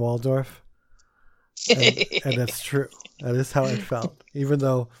Statler and Waldorf. And that's true. That is how it felt. Even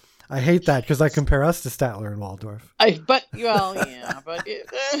though I hate that, because I compare us to Statler and Waldorf. But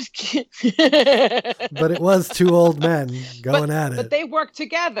it was two old men going at it. But they work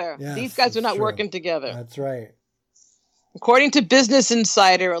together. Yes, these guys are not working together. That's right. According to Business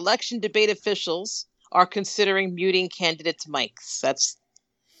Insider, election debate officials are considering muting candidates' mics.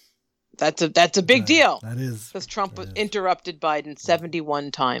 That's a big deal. That is. Because Trump interrupted Biden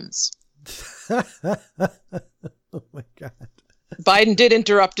 71 times. Oh my God. Biden did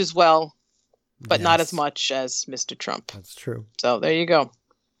interrupt as well, but not as much as Mr. Trump. That's true. So there you go.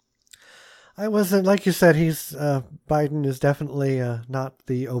 I wasn't, like you said, Biden is definitely not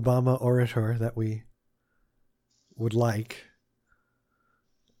the Obama orator that we would like.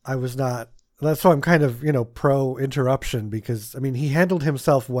 I was not. That's why I'm kind of, pro interruption, because, he handled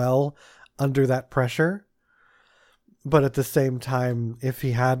himself well under that pressure. But at the same time, if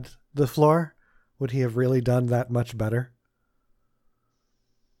he had the floor, would he have really done that much better?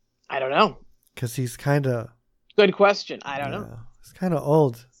 I don't know. Because he's kind of... Good question. I don't know. He's kind of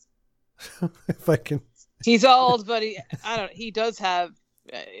old. If I can... He's old, but he does have...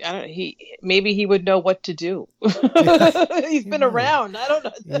 maybe he would know what to do. He's been around. I don't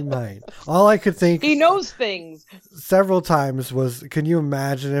know. He might. All I could think... He knows things. Several times was, can you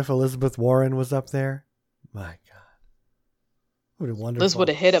imagine if Elizabeth Warren was up there? My God. What a wonderful... Liz would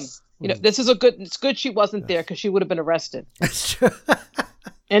have hit him. It's good she wasn't there, because she would have been arrested. That's true.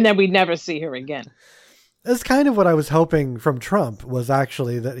 And then we'd never see her again. That's kind of what I was hoping from Trump, was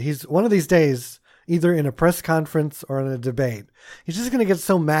actually that he's one of these days, either in a press conference or in a debate, he's just going to get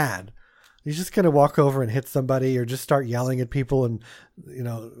so mad. He's just going to walk over and hit somebody, or just start yelling at people and,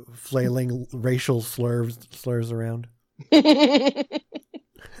 flailing racial slurs around.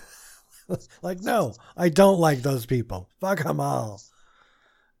 Like, no, I don't like those people. Fuck them all.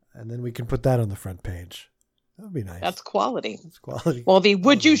 And then we can put that on the front page. That would be nice. That's quality. That's quality. Well, the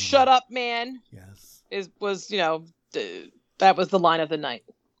 "Would you shut up, man?" Yes, that was the line of the night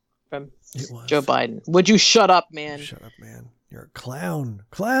from Joe Biden. Would you shut up, man? Shut up, man. You're a clown.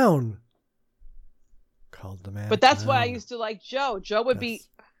 Clown. Called the man. But that's why I used to like Joe. Joe would be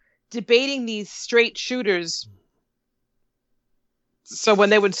debating these straight shooters. So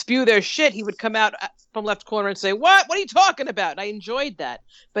when they would spew their shit, he would come out from left corner and say, "What? What are you talking about?" And I enjoyed that.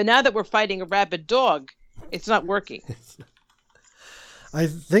 But now that we're fighting a rabid dog, it's not working. I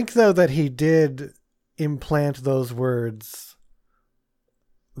think, though, that he did implant those words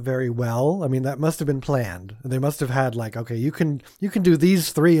very well. That must have been planned. They must have had okay, you can do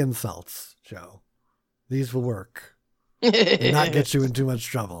these 3 insults, Joe. These will work. And not get you in too much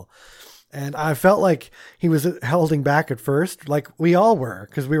trouble. And I felt like he was holding back at first, like we all were,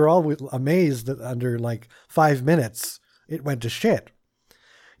 because we were all amazed that under 5 minutes it went to shit.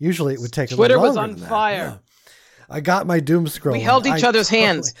 Usually it would take Twitter a little longer. Twitter was on fire. Yeah. I got my doom scrolling. We held each other's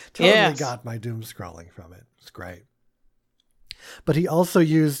hands. Totally got my doom scrolling from it. It's great. But he also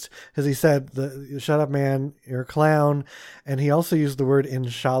used, as he said, the "shut up, man, you're a clown," and he also used the word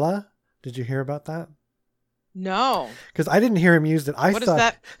 "inshallah." Did you hear about that? No. Because I didn't hear him use it. What is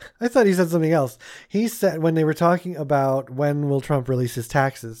that? I thought he said something else. He said when they were talking about when will Trump release his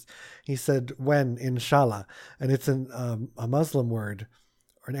taxes, he said when, inshallah, and it's a Muslim word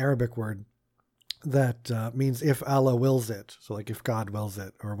or an Arabic word that means if Allah wills it. So like if God wills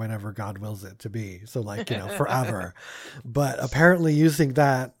it or whenever God wills it to be. So like, forever. But apparently using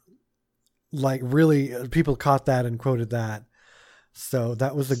that, like really people caught that and quoted that. So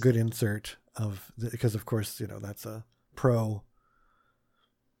that was a good insert because of course, that's a pro-Muslim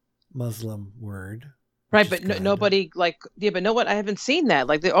word. Right, but nobody but know what? I haven't seen that.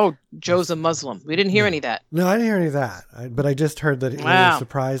 Like, Joe's a Muslim. We didn't hear any of that. No, I didn't hear any of that. But I just heard that we were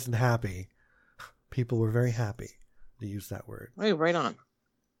surprised and happy. People were very happy to use that word. Oh, right on.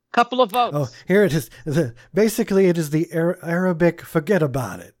 Couple of votes. Oh, here it is. Basically, it is the Arabic forget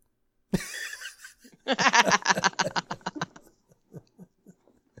about it.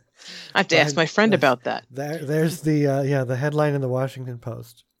 I have to ask my friend about that. There's the headline in the Washington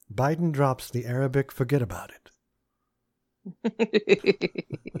Post. Biden drops the Arabic forget about it.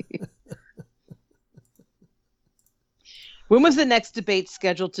 When was the next debate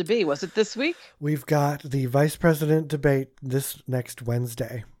scheduled to be? Was it this week? We've got the vice president debate this next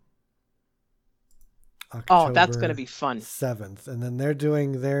Wednesday. October that's going to be fun. 7th. And then they're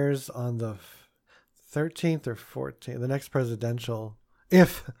doing theirs on the 13th or 14th, the next presidential.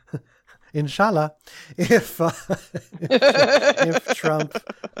 Inshallah, if Trump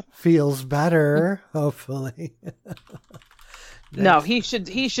feels better, hopefully. No, he should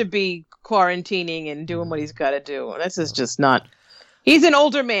be quarantining and doing what he's got to do. This is just not. He's an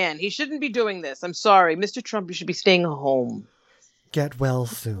older man. He shouldn't be doing this. I'm sorry, Mr. Trump. You should be staying home. Get well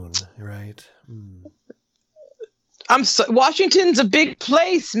soon, right? Washington's a big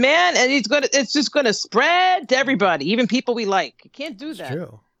place, man, and it's just gonna spread to everybody, even people we like. You can't do that.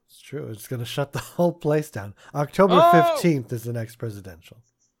 It's true. It's gonna shut the whole place down. October 15th is the next presidential.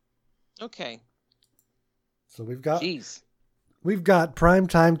 Okay. So we've got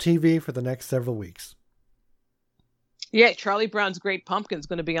primetime TV for the next several weeks. Yeah, Charlie Brown's Great Pumpkin's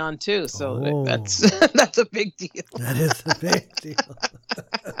going to be on too, so that's a big deal. That is a big deal.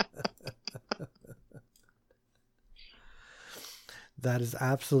 That is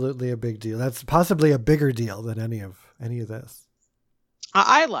absolutely a big deal. That's possibly a bigger deal than any of this.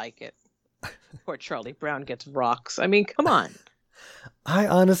 I like it. Poor Charlie Brown gets rocks. I mean, come on. I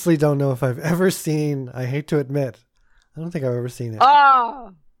honestly don't know if I've ever seen. I hate to admit, I don't think I've ever seen it.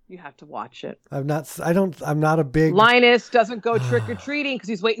 Oh, you have to watch it. I'm not a big. Linus doesn't go trick or treating because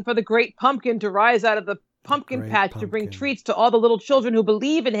he's waiting for the Great Pumpkin to rise out of the pumpkin patch to bring treats to all the little children who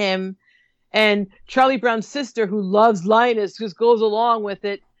believe in him. And Charlie Brown's sister, who loves Linus, just goes along with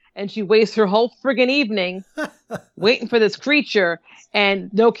it, and she wastes her whole friggin' evening waiting for this creature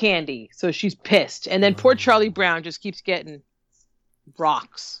and no candy. So she's pissed. And then poor Charlie Brown just keeps getting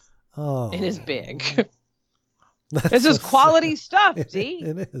rocks in his bag. This is quality stuff, see?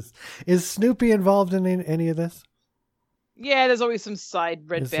 It is. Is Snoopy involved in any of this? Yeah, there's always some side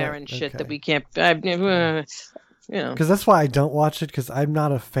Red Baron shit that we can't... Because that's why I don't watch it, because I'm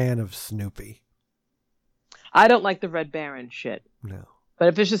not a fan of Snoopy. I don't like the Red Baron shit. No. But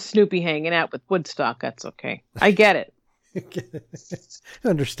if it's just Snoopy hanging out with Woodstock, that's okay. I get it. I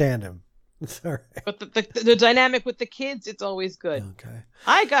understand him. It's all right. But the dynamic with the kids, it's always good. Okay.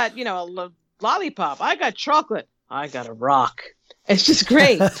 I got, a lollipop. I got chocolate. I got a rock. It's just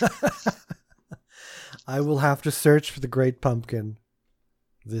great. I will have to search for the Great Pumpkin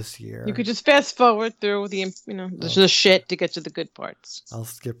this year. You could just fast forward through the shit to get to the good parts. I'll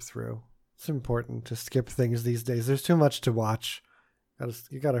skip through. It's important to skip things these days. There's too much to watch.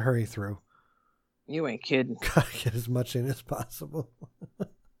 You gotta hurry through. You ain't kidding. Gotta get as much in as possible.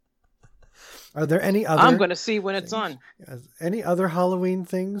 Are there any other... I'm gonna see when it's on. Any other Halloween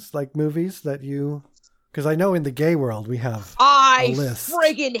things, like movies that you... Because I know in the gay world we have I a list.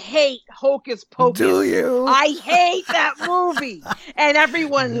 Friggin' hate Hocus Pocus. Do you? I hate that movie. And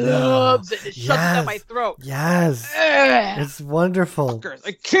everyone loves it. It shuts down my throat. Yes. Ugh. It's wonderful. Fuckers.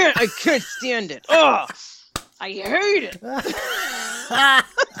 I can't stand it. Ugh. I hate it.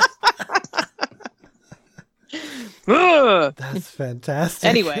 That's fantastic.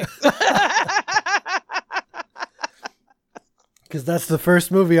 Anyway. Because that's the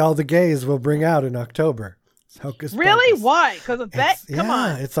first movie all the gays will bring out in October. Hocus really? Pocus. Why? Because of that? Come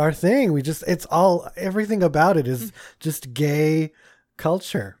on. It's our thing. Everything about it is just gay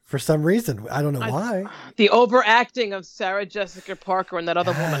culture for some reason. I don't know why. The overacting of Sarah Jessica Parker and that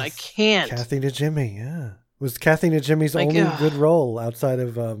other woman. I can't. Kathy Najimy, yeah. Was Kathy Najimy's only good role outside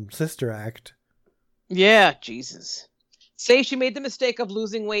of Sister Act. Yeah, Jesus. Say she made the mistake of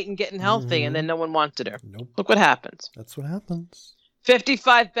losing weight and getting healthy, and then no one wanted her. Nope. Look what happens. That's what happens.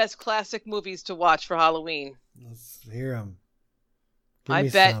 55 best classic movies to watch for Halloween. Let's hear them.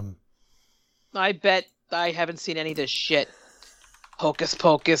 I bet I haven't seen any of this shit. Hocus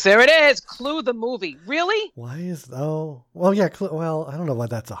Pocus. There it is. Clue the movie. Really? Why is... Oh, well, yeah. Well, I don't know why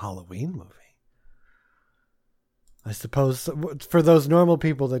that's a Halloween movie. I suppose for those normal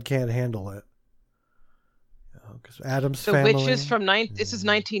people that can't handle it. Because Addams Family. The Witches from... This is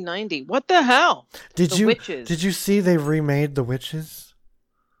 1990. What the hell? Witches. Did you see they've remade The Witches?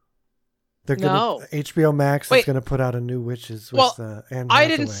 They're gonna, HBO Max is going to put out a new Witches with Anne Hathaway. I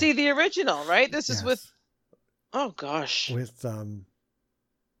didn't see the original, right? This is with... Oh, gosh. With...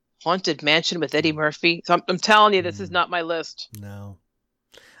 Haunted Mansion with Eddie Murphy. So I'm telling you, this is not my list. No.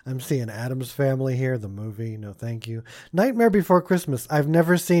 I'm seeing Addams Family here, the movie. No, thank you. Nightmare Before Christmas. I've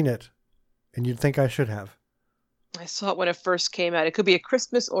never seen it. And you'd think I should have. I saw it when it first came out. It could be a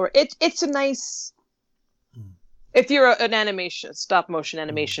Christmas or... It's a nice... If you're an animation, stop motion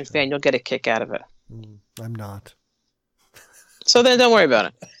animation fan, you'll get a kick out of it. I'm not. So then don't worry about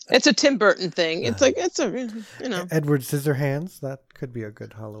it. It's a Tim Burton thing. It's Edward Scissorhands. That could be a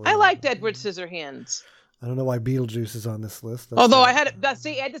good Halloween. I liked Edward Scissorhands. I don't know why Beetlejuice is on this list. Although I had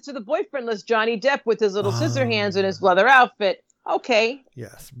add this to the boyfriend list. Johnny Depp with his little scissor hands and his leather outfit. Okay.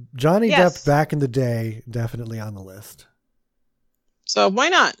 Yes. Johnny Depp back in the day, definitely on the list. So why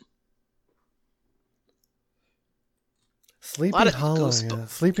not? Sleepy Hollow,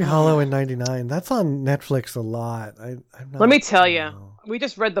 Sleepy Hollow in '99. That's on Netflix a lot. Let me tell you, we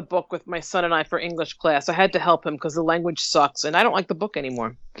just read the book with my son and I for English class. I had to help him because the language sucks, and I don't like the book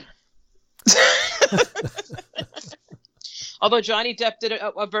anymore. Although Johnny Depp did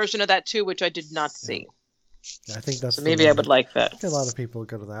a version of that too, which I did not see. Yeah, I think that's so maybe I would like that. I think a lot of people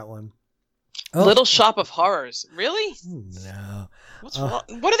go to that one. Little Shop of Horrors. Really? No. What's wrong?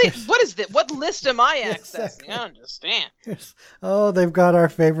 What are they? What is that? What list am I accessing? Exactly. I don't understand. Oh, they've got our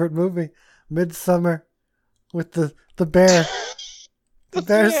favorite movie, Midsummer, with the bear, the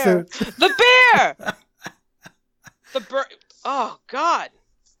bear suit, the bear, Oh God.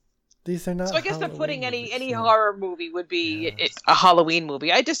 These are not. So I guess they're putting any horror movie would be a Halloween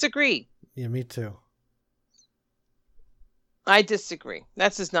movie. I disagree. Yeah, me too. I disagree.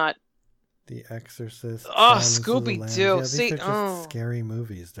 That's just not. The Exorcist. Oh, Scooby-Doo. Yeah, these are just scary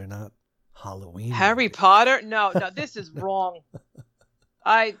movies. They're not Halloween. Harry Potter? No, this is wrong.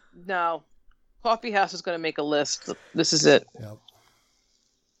 No. Coffee House is going to make a list. This is it. Yep.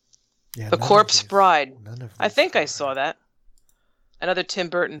 Yeah, The Corpse Bride. I think I saw that. Another Tim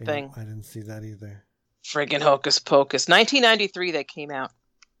Burton thing. I didn't see that either. Friggin' Hocus Pocus. 1993 that came out.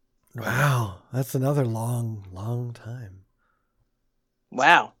 Wow. That's another long, long time.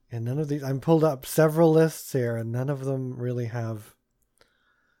 Wow. And none of these, I'm pulled up several lists here, and none of them really have.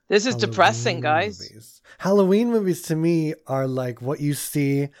 This is depressing, guys. Movies. Halloween movies to me are like what you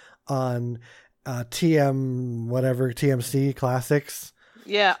see on TMC classics.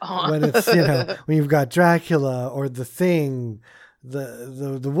 Yeah. When it's, when you've got Dracula or The Thing,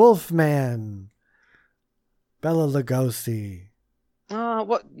 the Wolfman, Bela Lugosi.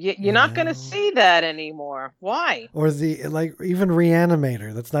 What? You're not going to see that anymore. Why? Or even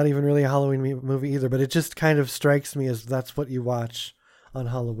Reanimator. That's not even really a Halloween movie either, but it just kind of strikes me as that's what you watch on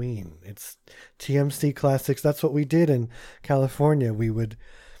Halloween. It's TMC classics. That's what we did in California. We would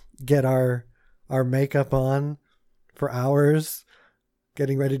get our makeup on for hours,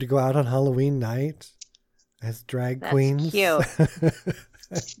 getting ready to go out on Halloween night as drag queens. Cute.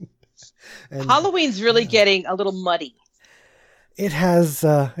 And Halloween's really getting a little muddy. It has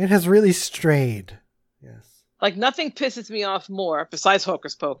really strayed. Yes. Like nothing pisses me off more besides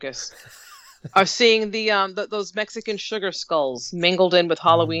Hocus Pocus. Are seeing those Mexican sugar skulls mingled in with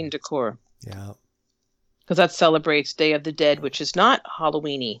Halloween decor. Yeah. Because that celebrates Day of the Dead, which is not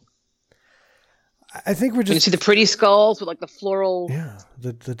Halloweeny. I think we're just. You see the pretty skulls with like the floral. Yeah,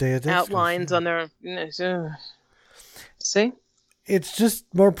 the Day of the Dead outlines on their. See. It's just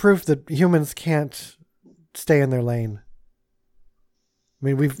more proof that humans can't stay in their lane. I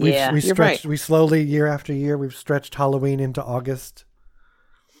mean, we stretched. Right. We slowly, year after year, we've stretched Halloween into August.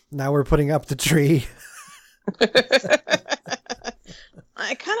 Now we're putting up the tree.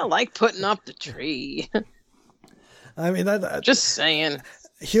 I kind of like putting up the tree. I mean, just saying.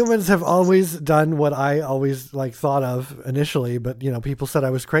 Humans have always done what I always thought of initially, but people said I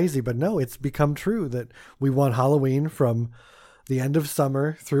was crazy. But no, it's become true that we want Halloween from the end of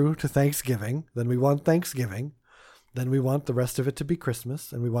summer through to Thanksgiving. Then we want Thanksgiving. Then we want the rest of it to be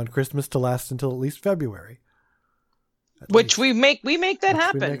Christmas, and we want Christmas to last until at least February. Which least. we make that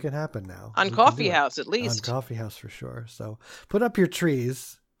happen. We make it happen now. On We can Coffee do it. House, at least. On Coffee House for sure. So put up your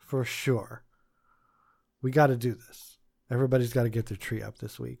trees for sure. We got to do this. Everybody's got to get their tree up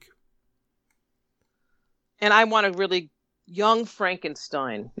this week. And I want a really Young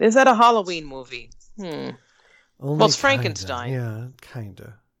Frankenstein. Is that a Halloween movie? Only Well, it's kinda. Frankenstein. Yeah, kind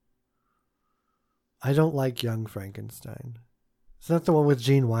of. I don't like Young Frankenstein. Is that the one with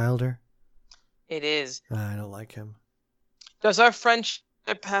Gene Wilder? It is. I don't like him. Does our friendship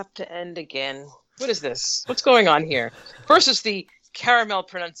have to end again? What is this? What's going on here? First is the caramel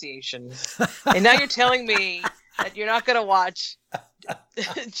pronunciation. And now you're telling me that you're not going to watch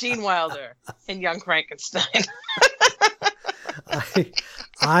Gene Wilder and Young Frankenstein.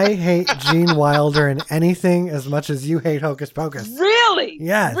 I hate Gene Wilder in anything as much as you hate Hocus Pocus. Really?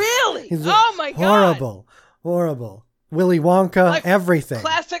 Yes. Really? He's Oh my God. Horrible. Willy Wonka, Like everything.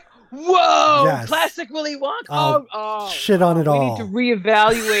 Classic. Whoa! Yes. Classic Willy Wonka. Oh, shit on it all. We need to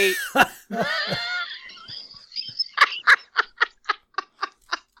reevaluate.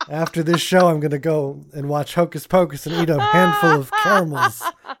 After this show, I'm going to go and watch Hocus Pocus and eat a handful of caramels.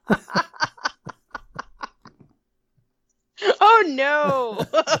 Oh no!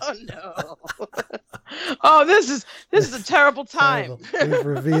 Oh no! Oh, this is a terrible time. We've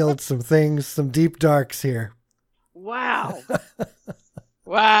revealed some things, some deep darks here. Wow!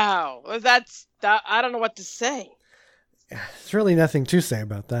 Wow! That's I don't know what to say. There's really nothing to say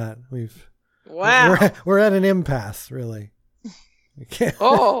about that. Wow! We're at an impasse, really. We can't.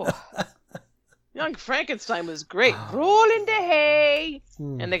 Oh, Young Frankenstein was great. Roll in the hay,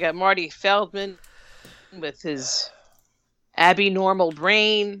 and they got Marty Feldman with his abnormal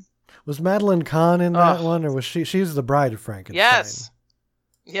brain. Was Madeline Kahn in that one, or was she? She's the bride of Frankenstein.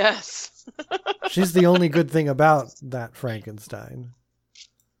 Yes. She's the only good thing about that Frankenstein.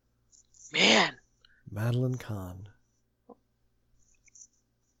 Man, Madeline Kahn.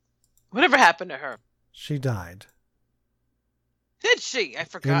 whatever happened to her? She died. Did she? I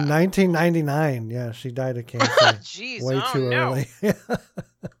forgot. In 1999, yeah, she died of cancer. Jeez, way too no. early.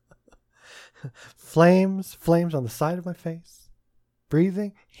 Flames on the side of my face.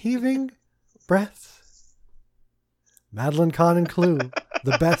 Breathing, heaving, breaths. Madeline Kahn and Clue,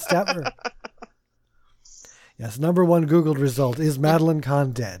 the best ever. Yes, number one Googled result, is Madeline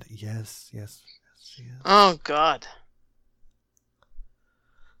Kahn dead? Yes, she is. Oh, God.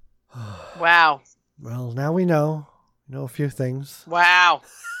 Wow. Well, now we know a few things. Wow.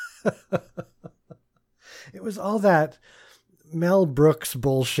 It was all that Mel Brooks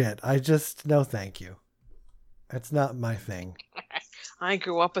bullshit. No thank you. That's not my thing. I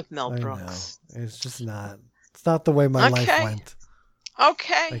grew up with Mel I Brooks. know. It's just not. It's not the way my life went.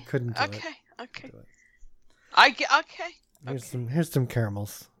 Okay. I couldn't do it. Okay. Do it. Okay. Here's some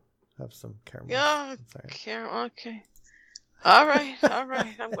caramels. Have some caramels. Yeah. Sorry. Okay. All right.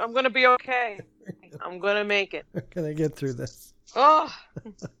 I'm gonna be okay. I'm gonna make it. We're gonna get through this. Oh.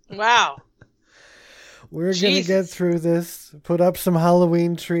 Wow. We're gonna get through this. Put up some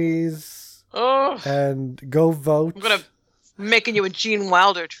Halloween trees. Oh. And go vote. I'm making you a Gene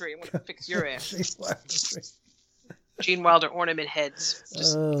Wilder tree. I'm gonna fix your ass. Gene Wilder tree. Gene Wilder ornament heads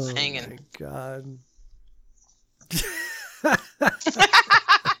just hanging. Oh my God.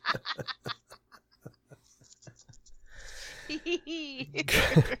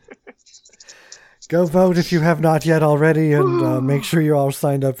 Go vote if you have not yet already, and make sure you're all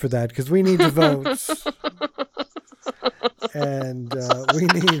signed up for that, because we need to vote. And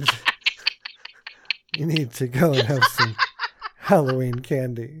you need to go and have some Halloween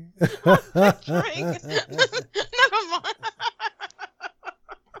candy. Never mind.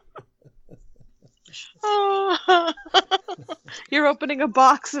 Oh. You're opening a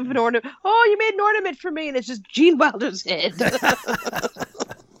box of an ornament. Oh, you made an ornament for me, and it's just Gene Wilder's head.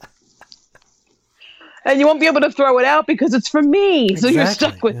 And you won't be able to throw it out because it's from me, so you're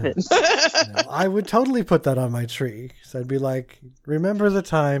stuck with it. I would totally put that on my tree. So I'd be like, remember the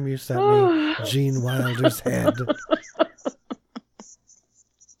time you sent me Gene Wilder's head?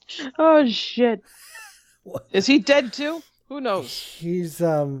 Oh, shit. What? Is he dead too? Who knows? He's,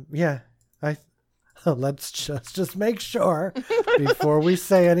 yeah. Let's just make sure before we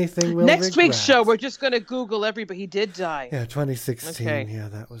say anything we'll Next regret. week's show, we're just going to Google everybody. He did die. Yeah, 2016. Okay. Yeah,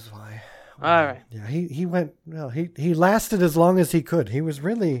 that was why. All right. Yeah, he went, well, he lasted as long as he could. He was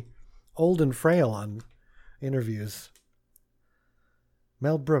really old and frail on interviews.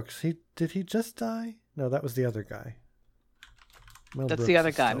 Mel Brooks, did he just die? No, that was the other guy. That's the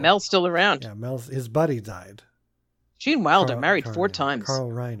other guy. Mel's still around. Yeah, his buddy died. Gene Wilder married 4 times. Carl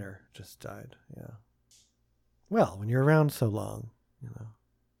Reiner just died. Yeah. Well, when you're around so long, I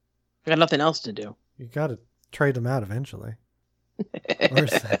got nothing else to do. you gotta trade them out eventually. Or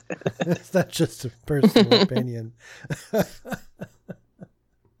is that just a personal opinion?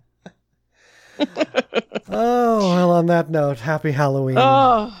 Oh, well, on that note, happy Halloween.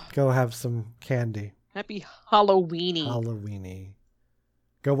 Oh, Go have some candy. happy Halloweeny. Halloweeny.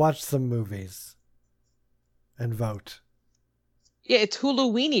 Go watch some movies. And vote. Yeah, it's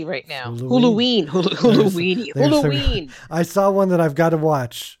Huluweeny right now. Huluween. Huluweeny. Huluween. I saw one that I've got to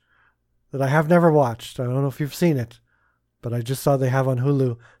watch that I have never watched. I don't know if you've seen it, but I just saw they have on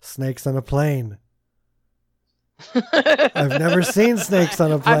Hulu Snakes on a Plane. I've never seen Snakes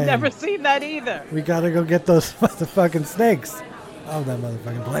on a Plane. I've never seen that either. We got to go get those motherfucking snakes on that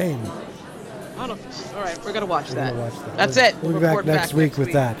motherfucking plane. All right, we're going to watch that. Watch that. That's it. We'll be back next week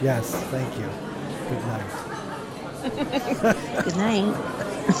with that. Yes, thank you. Good night. Good night.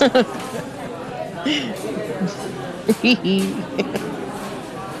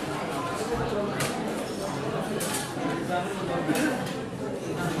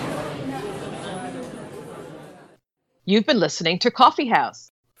 You've been listening to Coffee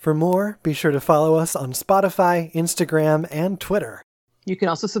House. For more, be sure to follow us on Spotify, Instagram, and Twitter. You can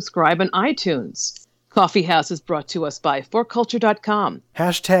also subscribe on iTunes. Coffee House is brought to us by forculture.com.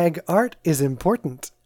 #art is important.